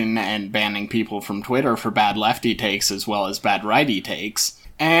misinformation and banning people from Twitter for bad lefty takes as well as bad righty takes.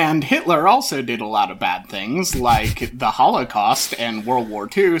 And Hitler also did a lot of bad things like the Holocaust and World War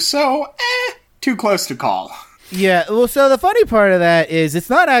II, so too close to call. Yeah, well, so the funny part of that is it's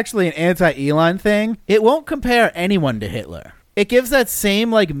not actually an anti-Elon thing. It won't compare anyone to Hitler. It gives that same,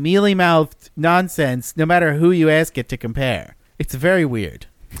 mealy-mouthed nonsense no matter who you ask it to compare. It's very weird.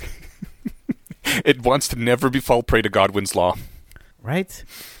 It wants to never fall prey to Godwin's law. Right?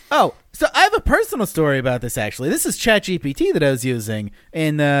 Oh, so I have a personal story about this, actually. This is ChatGPT that I was using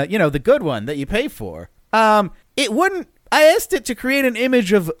in, the good one that you pay for. It wouldn't... I asked it to create an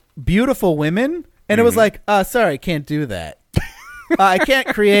image of beautiful women... And it was sorry, I can't do that. I can't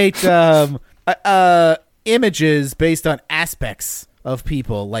create images based on aspects of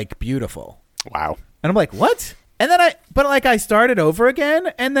people like beautiful. Wow. And I'm like, what? And then I started over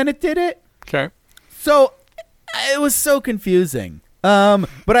again, and then it did it. Okay. So it was so confusing. But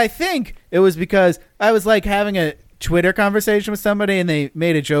I think it was because I was having a Twitter conversation with somebody, and they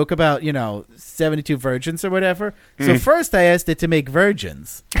made a joke about 72 virgins or whatever. So first I asked it to make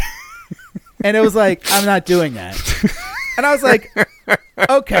virgins. And it was I'm not doing that. And I was like,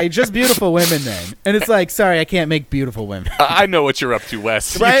 okay, just beautiful women then. And it's sorry, I can't make beautiful women. I know what you're up to,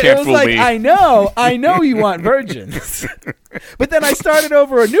 Wes. Right? You can't fool me. I know you want virgins. But then I started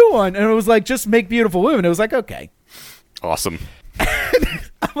over a new one, and it was just make beautiful women. It was okay. Awesome.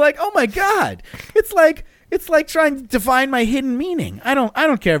 I'm oh my God. It's like trying to define my hidden meaning. I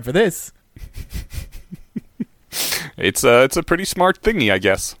don't care for this. It's a pretty smart thingy, I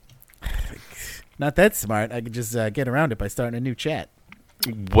guess. Not that smart. I could just get around it by starting a new chat.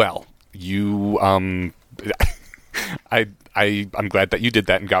 Well, you I'm glad that you did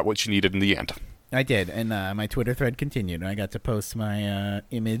that and got what you needed in the end. I did, and my Twitter thread continued, and I got to post my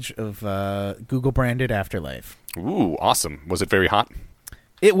image of Google branded Afterlife. Ooh, awesome! Was it very hot?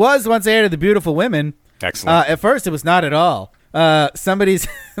 It was once I added the beautiful women. Excellent. At first, it was not at all. Somebody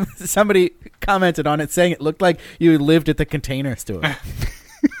commented on it saying it looked like you lived at the Container Store.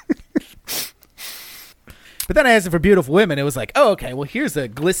 But then I asked it for beautiful women. It was oh, okay, well, here's a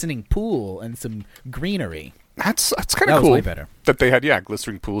glistening pool and some greenery. That's kind of cool. Way better. That they had,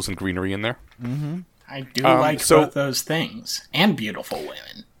 glistening pools and greenery in there. Mm-hmm. I do like both those things. And beautiful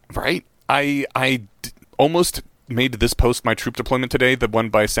women. Right. I almost made this post my troop deployment today, the one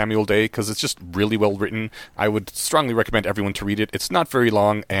by Samuel Day, because it's just really well written. I would strongly recommend everyone to read it. It's not very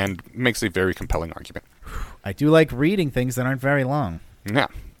long and makes a very compelling argument. I do like reading things that aren't very long. Yeah.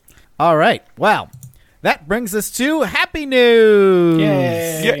 All right. Wow. That brings us to Happy News.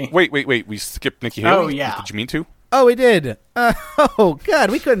 Yay. Yeah. Wait. We skipped Nikki Haley? Oh, yeah. Did you mean to? Oh, we did. Oh,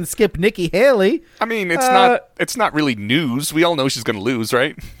 God. We couldn't skip Nikki Haley. I mean, it's not really news. We all know she's going to lose,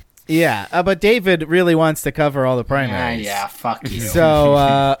 right? Yeah, but David really wants to cover all the primaries. Yeah, fuck you.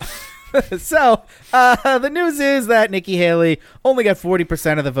 So, the news is that Nikki Haley only got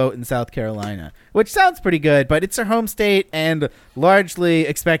 40% of the vote in South Carolina, which sounds pretty good, but it's her home state and largely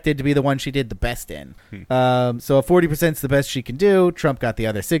expected to be the one she did the best in. So if 40% is the best she can do, Trump got the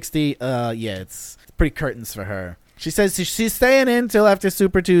other 60. It's pretty curtains for her. She says she's staying in till after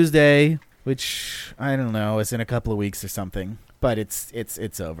Super Tuesday, which I don't know, is in a couple of weeks or something. But it's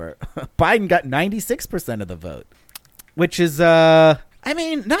over. Biden got 96% of the vote, which is not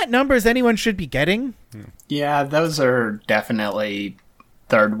numbers anyone should be getting. Yeah, those are definitely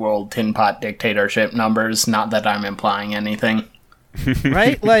third world tin pot dictatorship numbers. Not that I'm implying anything.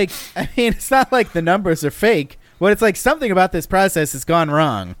 Right? Like, I mean, it's not like the numbers are fake. What it's like, something about this process has gone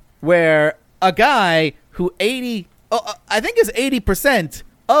wrong, where a guy who 80%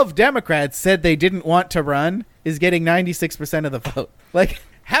 of Democrats said they didn't want to run is getting 96% of the vote. Like,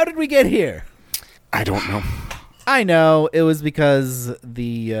 how did we get here? I don't know. I know it was because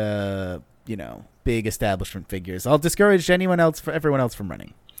the big establishment figures. I'll discourage everyone else from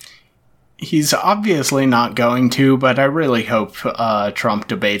running. He's obviously not going to, but I really hope Trump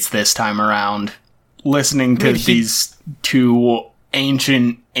debates this time around. Listening to these two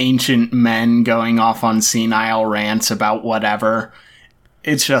ancient men going off on senile rants about whatever,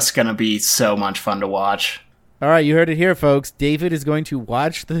 it's just going to be so much fun to watch. All right, you heard it here, folks. David is going to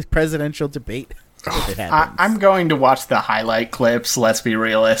watch the presidential debate if it happens. I'm going to watch the highlight clips, let's be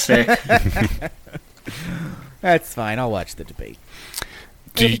realistic. That's fine. I'll watch the debate.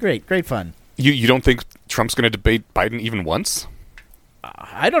 It'll be great fun. You don't think Trump's going to debate Biden even once?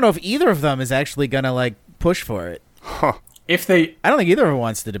 I don't know if either of them is actually going to push for it. Huh. I don't think either of them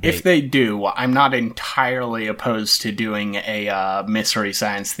wants to debate. If they do, I'm not entirely opposed to doing a Mystery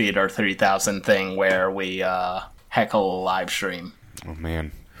Science Theater 3000 thing where we heckle a live stream. Oh,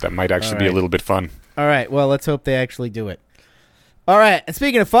 man. That might actually be a little bit fun. All right. Well, let's hope they actually do it. All right. And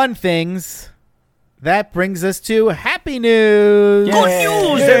speaking of fun things, that brings us to happy news. Yay. Good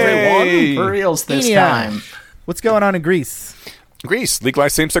news, everyone. For reals this time. What's going on in Greece? Greece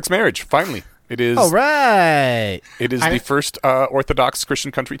legalized same-sex marriage. Finally. It is. All right. It is the first Orthodox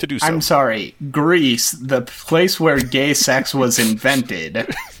Christian country to do so. I'm sorry. Greece, the place where gay sex was invented,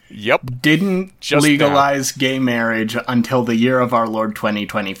 yep, didn't just legalize gay marriage until the year of our Lord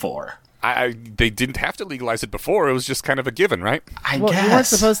 2024. They didn't have to legalize it before. It was just kind of a given, right? I guess. You weren't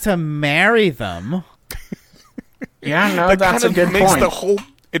supposed to marry them. Yeah, no, that that's kind a of good makes point.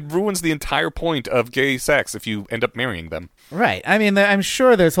 It ruins the entire point of gay sex if you end up marrying them. Right. I mean, I'm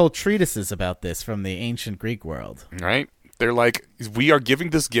sure there's whole treatises about this from the ancient Greek world. Right? They're like, we are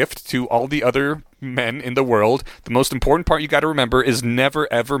giving this gift to all the other men in the world. The most important part you got to remember is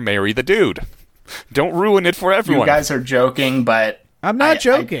never, ever marry the dude. Don't ruin it for everyone. You guys are joking, but... I'm not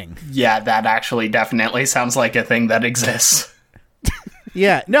joking. Yeah, that actually definitely sounds like a thing that exists.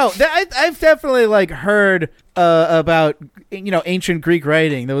 Yeah, no, I've definitely heard about ancient Greek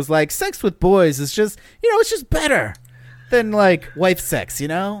writing that was like sex with boys is just it's just better than wife sex.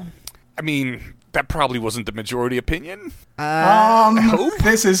 I mean, that probably wasn't the majority opinion.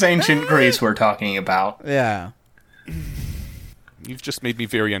 This is ancient Greece we're talking about. Yeah, you've just made me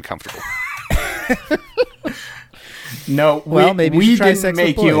very uncomfortable. No, maybe we try didn't sex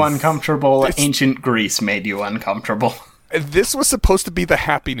make with you boys. uncomfortable. Ancient Greece made you uncomfortable. This was supposed to be the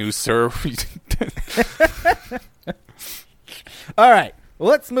happy news, sir. All right,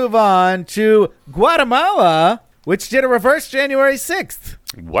 let's move on to Guatemala, which did a reverse January 6th.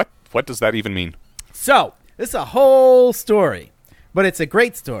 What? What does that even mean? So, this is a whole story, but it's a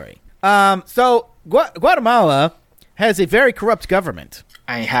great story. So, Guatemala has a very corrupt government.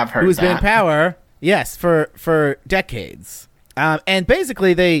 I have heard who's that. been in power, yes, for decades. And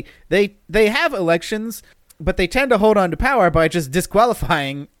basically, they have elections, but they tend to hold on to power by just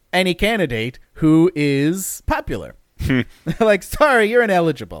disqualifying any candidate who is popular. Like, sorry, you're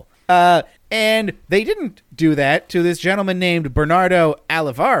ineligible. And they didn't do that to this gentleman named Bernardo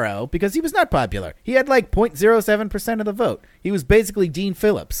Alvaro because he was not popular. He had 0.07% of the vote. He was basically Dean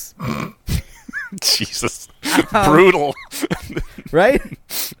Phillips. Jesus. Brutal. Right?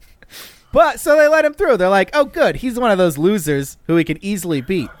 But, so they let him through. They're like, oh, good. He's one of those losers who we can easily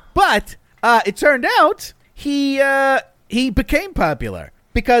beat. But it turned out he became popular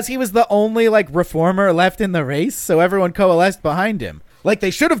because he was the only, reformer left in the race, so everyone coalesced behind him. Like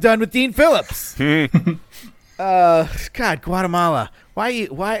they should have done with Dean Phillips. God, Guatemala. Why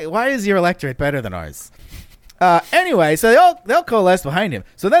is your electorate better than ours? Anyway, so they'll coalesce behind him.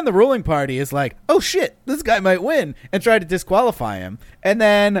 So then the ruling party is like, oh shit, this guy might win, and try to disqualify him. And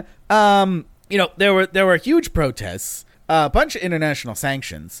then, there were huge protests, a bunch of international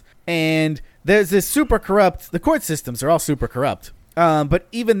sanctions, and there's this super corrupt. The court systems are all super corrupt. But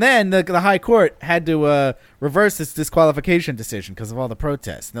even then, the high court had to reverse this disqualification decision because of all the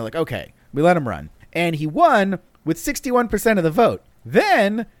protests. And they're like, okay, we let him run. And he won with 61% of the vote.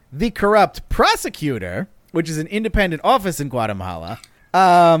 Then the corrupt prosecutor, which is an independent office in Guatemala,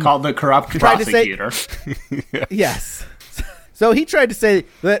 Called the corrupt tried to say- prosecutor. Yes. So he tried to say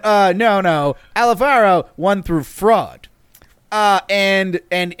that no, Alvaro won through fraud, and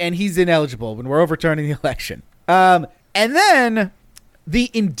he's ineligible when we're overturning the election. And then the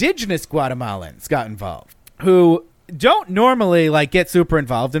indigenous Guatemalans got involved, who don't normally like get super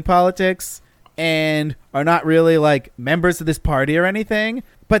involved in politics and are not really like members of this party or anything,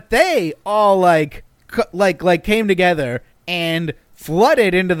 but they all like came together and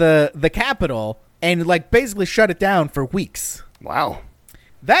flooded into the capital and like basically shut it down for weeks. Wow.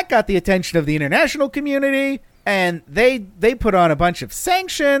 That got the attention of the international community, and they put on a bunch of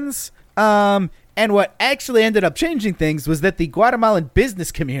sanctions. And what actually ended up changing things was that the Guatemalan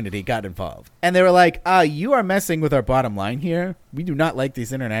business community got involved. And they were like, you are messing with our bottom line here. We do not like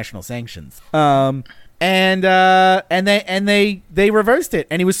these international sanctions. And they reversed it,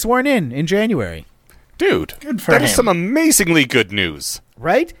 and he was sworn in January. Dude, Good for that is him. some amazingly good news.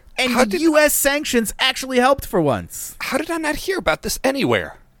 Right? And How the did- U.S. sanctions actually helped for once. How did I not hear about this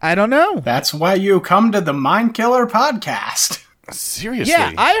anywhere? I don't know. That's why you come to the Mind Killer podcast. Seriously.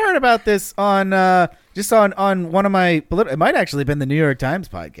 Yeah, I heard about this on just on one of my it might actually have been the New York Times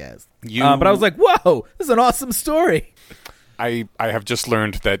podcast. But I was like, whoa, this is an awesome story. I have just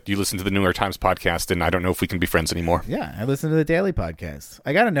learned that you listen to the New York Times podcast, and I don't know if we can be friends anymore. Yeah, I listen to the Daily podcast.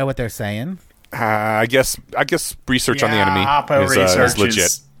 I got to know what they're saying. I guess research on the enemy Oppo is research legit.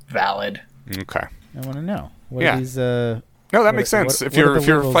 is valid. Okay. I want to know what Yeah. are these. No, that makes sense. what If are you're the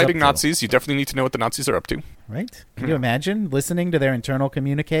liberals fighting up to? Nazis, you definitely need to know what the Nazis are up to. Right? Can you imagine listening to their internal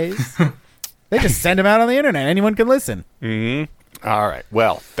communiques? They just send them out on the internet. Anyone can listen. Mm-hmm. All right.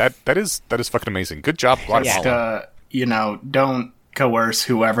 Well, that is fucking amazing. Good job, Guatemala. Just, don't coerce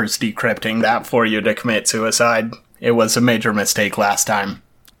whoever's decrypting that for you to commit suicide. It was a major mistake last time.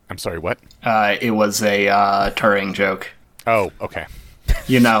 I'm sorry. What? It was a Turing joke. Oh, okay.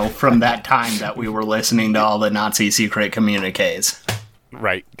 From that time that we were listening to all the Nazi secret communiques.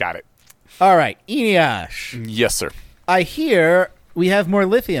 Right. Got it. All right, Eneash. Yes, sir. I hear we have more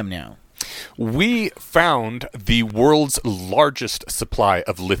lithium now. We found the world's largest supply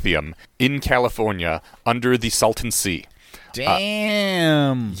of lithium in California under the Salton Sea.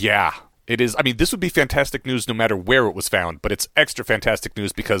 Damn. Yeah, it is. I mean, this would be fantastic news no matter where it was found, but it's extra fantastic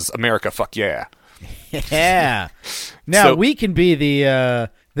news because America, fuck yeah. Yeah. Now So- we can be the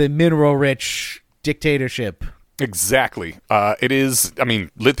mineral-rich dictatorship. Exactly. It is, I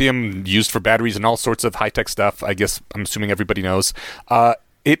mean, lithium used for batteries and all sorts of high-tech stuff. I guess, I'm assuming everybody knows.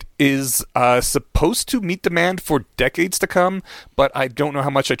 It is supposed to meet demand for decades to come, but I don't know how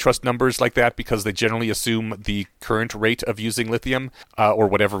much I trust numbers like that because they generally assume the current rate of using lithium or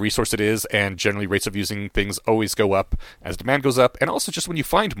whatever resource it is, and generally rates of using things always go up as demand goes up. And also just when you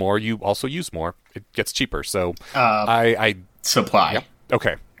find more, you also use more. It gets cheaper. So Supply. Yep.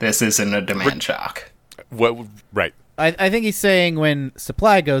 Okay. This isn't a demand shock. What? Right. I think he's saying when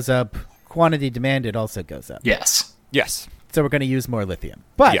supply goes up, quantity demanded also goes up. Yes. Yes. So we're going to use more lithium.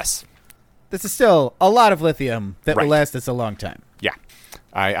 But Yes. this is still a lot of lithium that Right. will last us a long time. Yeah.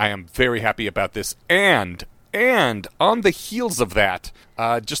 I am very happy about this. And on the heels of that,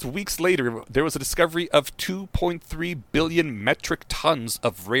 just weeks later, there was a discovery of 2.3 billion metric tons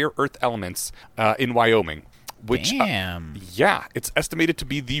of rare earth elements in Wyoming. Which, Damn. yeah, it's estimated to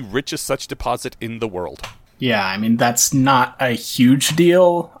be the richest such deposit in the world. Yeah, I mean, that's not a huge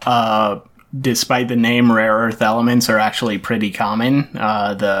deal. Despite the name, rare earth elements are actually pretty common.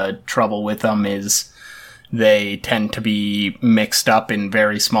 The trouble with them is they tend to be mixed up in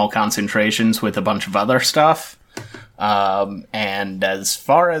very small concentrations with a bunch of other stuff. And as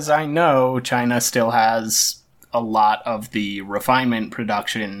far as I know, China still has a lot of the refinement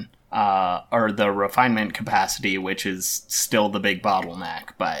production or the refinement capacity, which is still the big bottleneck,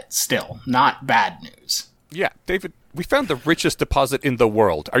 but still not bad news. Yeah, David, we found the richest deposit in the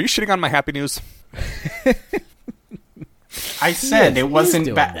world. Are you shitting on my happy news? I said it wasn't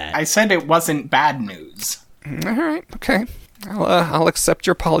doing bad. that. I said it wasn't bad news. All right, okay. I'll accept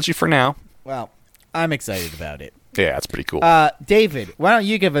your apology for now. Well, I'm excited about it. Yeah, that's pretty cool. David, why don't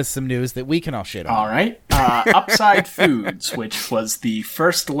you give us some news that we can all shit on? All right. Upside Foods, which was the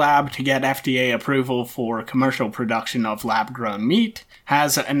first lab to get FDA approval for commercial production of lab-grown meat,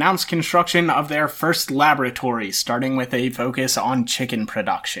 has announced construction of their first laboratory, starting with a focus on chicken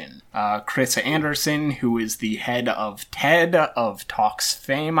production. Chris Anderson, who is the head of TED of Talks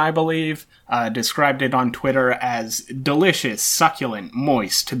fame, I believe, described it on Twitter as delicious, succulent,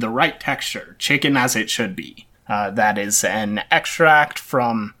 moist, the right texture, chicken as it should be. That is an extract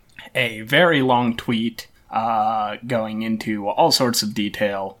from a very long tweet going into all sorts of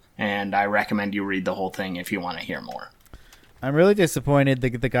detail, and I recommend you read the whole thing if you want to hear more. I'm really disappointed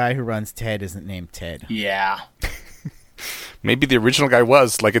the guy who runs TED isn't named Ted. Yeah. Maybe the original guy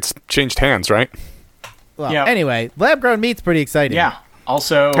was. Like, it's changed hands, right? Well, Yep. anyway, lab-grown meat's pretty exciting. Yeah.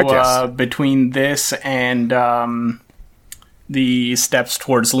 Also, I guess. between this and the steps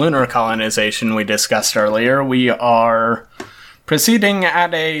towards lunar colonization we discussed earlier, we are proceeding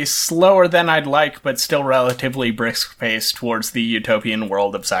at a slower than I'd like, but still relatively brisk pace towards the utopian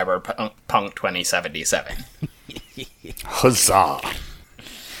world of Cyberpunk 2077. Huzzah.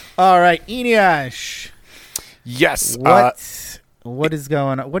 All right, Eneash. Yes. What is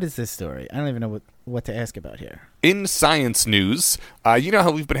going on? What is this story? I don't even know what to ask about here. In science news, you know how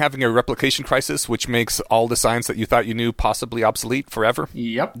we've been having a replication crisis, which makes all the science that you thought you knew possibly obsolete forever?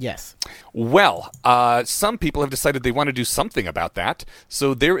 Yep. Yes. Well, some people have decided they want to do something about that.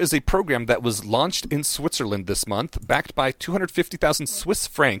 So there is a program that was launched in Switzerland this month, backed by 250,000 Swiss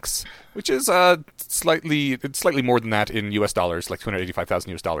francs, which is slightly more than that in US dollars, like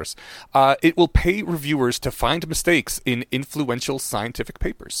 285,000 US dollars. It will pay reviewers to find mistakes in influential scientific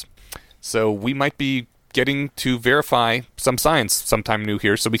papers. So we might be getting to verify some science sometime new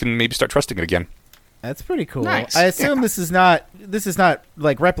here, so we can maybe start trusting it again. That's pretty cool. Nice. I assume this is not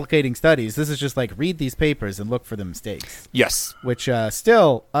like replicating studies. This is just like read these papers and look for the mistakes. Yes. Which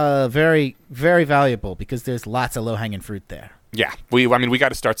still very, very valuable because there's lots of low-hanging fruit there. Yeah. We got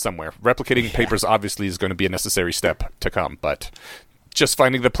to start somewhere. Replicating papers obviously is going to be a necessary step to come, but just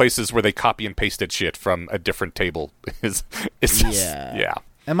finding the places where they copy and pasted shit from a different table is yeah.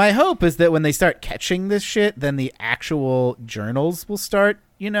 And my hope is that when they start catching this shit, then the actual journals will start,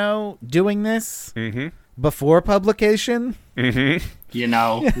 doing this before publication.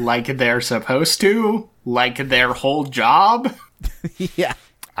 Mm-hmm. Like they're supposed to, like their whole job. Yeah.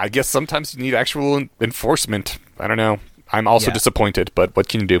 I guess sometimes you need actual enforcement. I don't know. I'm also disappointed, but what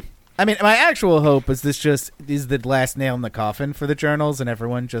can you do? I mean, my actual hope is this just is the last nail in the coffin for the journals, and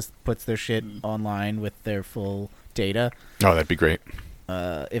everyone just puts their shit online with their full data. Oh, that'd be great.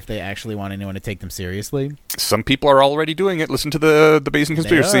 If they actually want anyone to take them seriously. Some people are already doing it. Listen to the Bayesian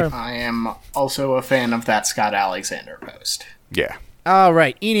Conspiracy. They are. I am also a fan of that Scott Alexander post. Yeah. All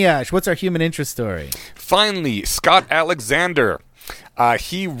right, Eneash, what's our human interest story? Finally, Scott Alexander.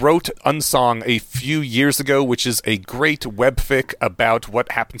 He wrote Unsong a few years ago, which is a great webfic about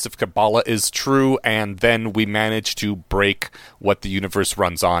what happens if Kabbalah is true, and then we manage to break what the universe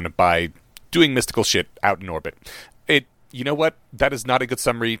runs on by doing mystical shit out in orbit. You know what? That is not a good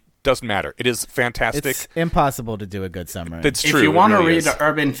summary. Doesn't matter. It is fantastic. It's impossible to do a good summary. It's true. If you want to really read is.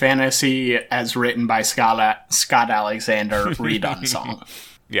 urban fantasy as written by Scott Alexander, read Unsong.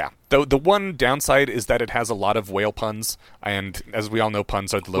 Yeah. The one downside is that it has a lot of whale puns, and as we all know,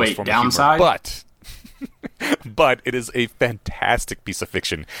 puns are the lowest form downside? of humor. But it is a fantastic piece of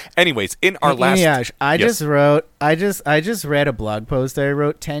fiction. Anyways, in our last... Eneash, I Yes. just read a blog post I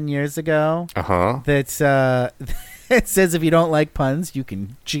wrote 10 years ago. Uh-huh. That's it says if you don't like puns, you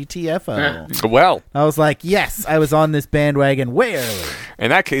can GTFO. Well, I was like, yes, I was on this bandwagon way early. in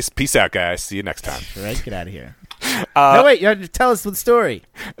that case, peace out, guys. See you next time. Right, get out of here. No, wait, you have to tell us the story.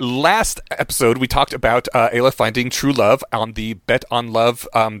 Last episode, we talked about Ayla finding true love on the Bet on Love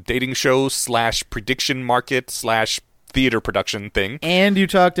dating show / prediction market / theater production thing. And you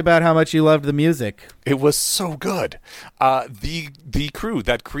talked about how much you loved the music. It was so good. The crew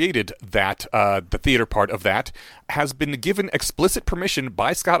that created that, the theater part of that, has been given explicit permission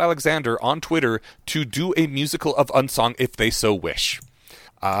by Scott Alexander on Twitter to do a musical of Unsong if they so wish.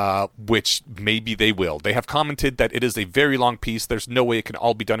 Which maybe they will. They have commented that it is a very long piece. There's no way it can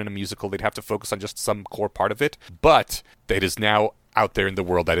all be done in a musical. They'd have to focus on just some core part of it. But it is now out there in the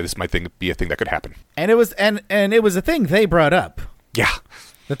world that this might be a thing that could happen. And it was and it was a thing they brought up. Yeah.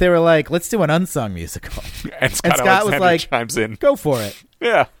 That they were like, let's do an Unsung musical. And Scott was Alexander like, chimes in. go for it.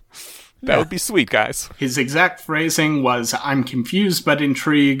 Yeah. That would be sweet, guys. His exact phrasing was, "I'm confused but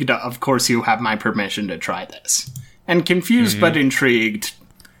intrigued. Of course you have my permission to try this." And confused but intrigued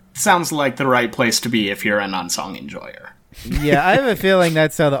sounds like the right place to be if you're an Unsong enjoyer. Yeah, I have a feeling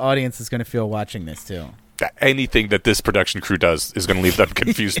that's how the audience is going to feel watching this, too. Anything that this production crew does is going to leave them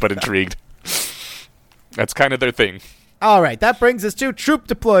confused but intrigued. That's kind of their thing. All right, that brings us to troop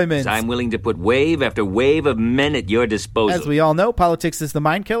deployments. I'm willing to put wave after wave of men at your disposal. As we all know, politics is the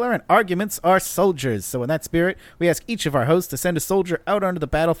mind killer and arguments are soldiers. So in that spirit, we ask each of our hosts to send a soldier out onto the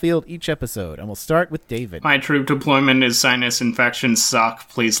battlefield each episode. And we'll start with David. My troop deployment is sinus infections suck.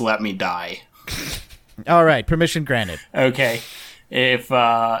 Please let me die. All right, permission granted. Okay. If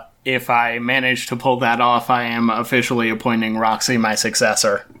I manage to pull that off, I am officially appointing Roxy my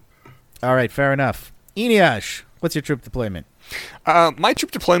successor. All right, fair enough. Eneash, what's your troop deployment? My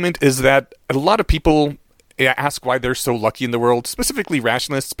troop deployment is that a lot of people ask why they're so lucky in the world, specifically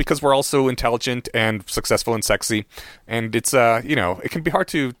rationalists, because we're all so intelligent and successful and sexy. And it's, it can be hard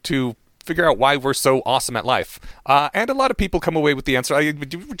to figure out why we're so awesome at life. And a lot of people come away with the answer,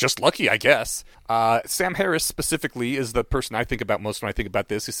 we're just lucky, I guess. Sam Harris specifically is the person I think about most when I think about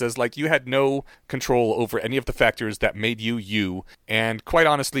this. He says, you had no control over any of the factors that made you you, and quite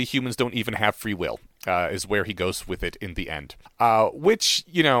honestly, humans don't even have free will, is where he goes with it in the end. Which,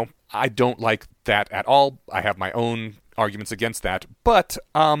 I don't like that at all. I have my own arguments against that. But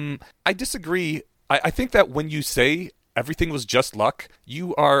I disagree. I think that when you say everything was just luck,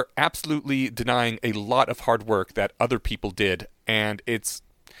 you are absolutely denying a lot of hard work that other people did, and it's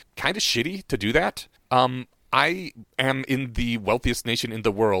kind of shitty to do that. I am in the wealthiest nation in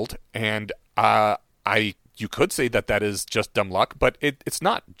the world, and you could say that is just dumb luck, but it's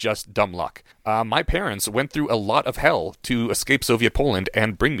not just dumb luck. My parents went through a lot of hell to escape Soviet Poland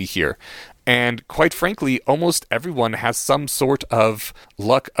and bring me here. And quite frankly, almost everyone has some sort of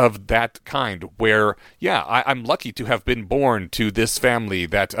luck of that kind where, I'm lucky to have been born to this family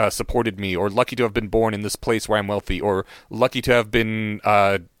that supported me, or lucky to have been born in this place where I'm wealthy, or lucky to have been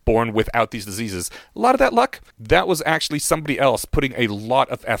born without these diseases. A lot of that luck, that was actually somebody else putting a lot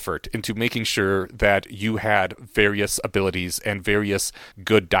of effort into making sure that you had various abilities and various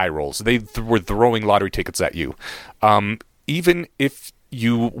good die rolls. They were throwing lottery tickets at you. Even if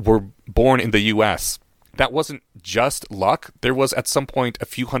you were born in the U.S., that wasn't just luck. There was at some point a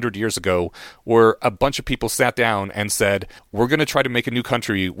few hundred years ago where a bunch of people sat down and said, we're going to try to make a new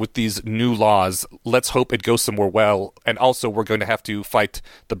country with these new laws. Let's hope it goes somewhere well. And also we're going to have to fight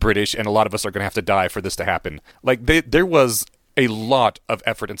the British, and a lot of us are going to have to die for this to happen. There was a lot of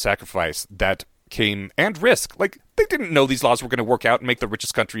effort and sacrifice that came, and risk. They didn't know these laws were going to work out and make the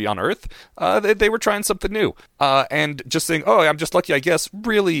richest country on earth. They were trying something new. And just saying, I'm just lucky, I guess,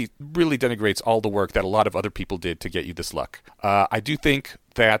 really, really denigrates all the work that a lot of other people did to get you this luck. I do think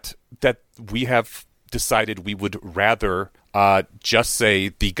that we have decided we would rather just say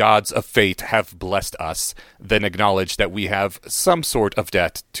the gods of fate have blessed us than acknowledge that we have some sort of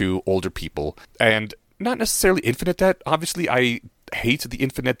debt to older people. And not necessarily infinite debt. Obviously, I hate the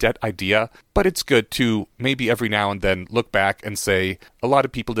infinite debt idea, but it's good to maybe every now and then look back and say, a lot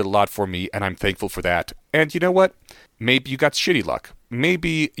of people did a lot for me, and I'm thankful for that. And you know what? Maybe you got shitty luck.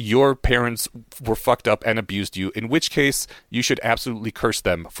 Maybe your parents were fucked up and abused you, in which case you should absolutely curse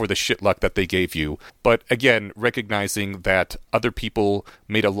them for the shit luck that they gave you. But again, recognizing that other people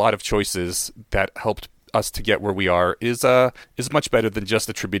made a lot of choices that helped us to get where we are is much better than just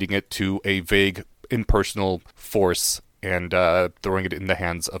attributing it to a vague, impersonal force and throwing it in the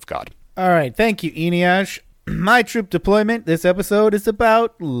hands of God. All right. Thank you, Eneash. My troop deployment this episode is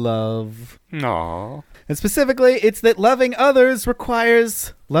about love. Aww. And specifically, it's that loving others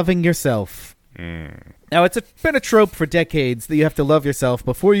requires loving yourself. Now, it's been a trope for decades that you have to love yourself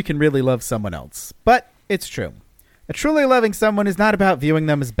before you can really love someone else. But it's true. A truly loving someone is not about viewing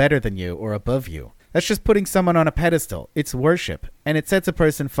them as better than you or above you. That's just putting someone on a pedestal. It's worship, and it sets a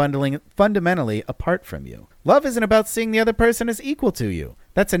person fundamentally apart from you. Love isn't about seeing the other person as equal to you.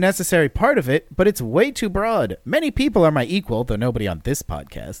 That's a necessary part of it, but it's way too broad. Many people are my equal, though nobody on this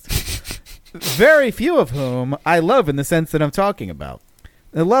podcast. Very few of whom I love in the sense that I'm talking about.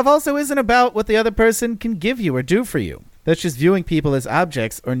 And love also isn't about what the other person can give you or do for you. That's just viewing people as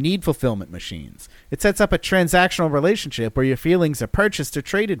objects or need fulfillment machines. It sets up a transactional relationship where your feelings are purchased or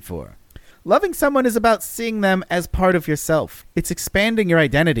traded for. Loving someone is about seeing them as part of yourself. It's expanding your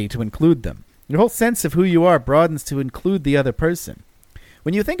identity to include them. Your whole sense of who you are broadens to include the other person.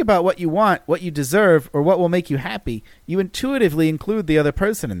 When you think about what you want, what you deserve, or what will make you happy, you intuitively include the other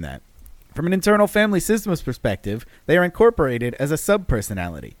person in that. From an internal family systems perspective, they are incorporated as a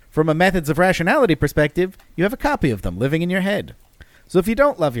sub-personality. From a methods of rationality perspective, you have a copy of them living in your head. So if you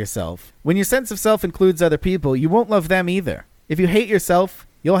don't love yourself, when your sense of self includes other people, you won't love them either. If you hate yourself,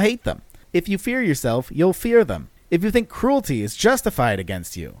 you'll hate them. If you fear yourself, you'll fear them. If you think cruelty is justified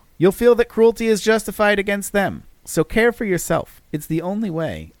against you, you'll feel that cruelty is justified against them. So care for yourself. It's the only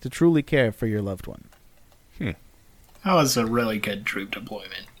way to truly care for your loved one. That was a really good troop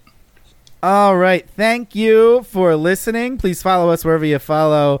deployment. All right. Thank you for listening. Please follow us wherever you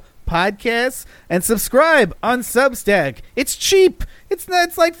follow podcasts and subscribe on Substack. It's cheap. It's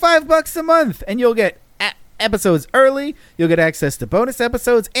like $5 a month, and you'll get episodes early, you'll get access to bonus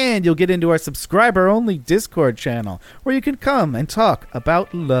episodes, and you'll get into our subscriber-only Discord channel where you can come and talk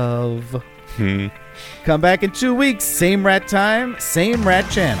about love. Come back in 2 weeks. Same rat time, same rat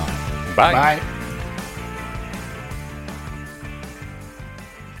channel. Bye. Bye.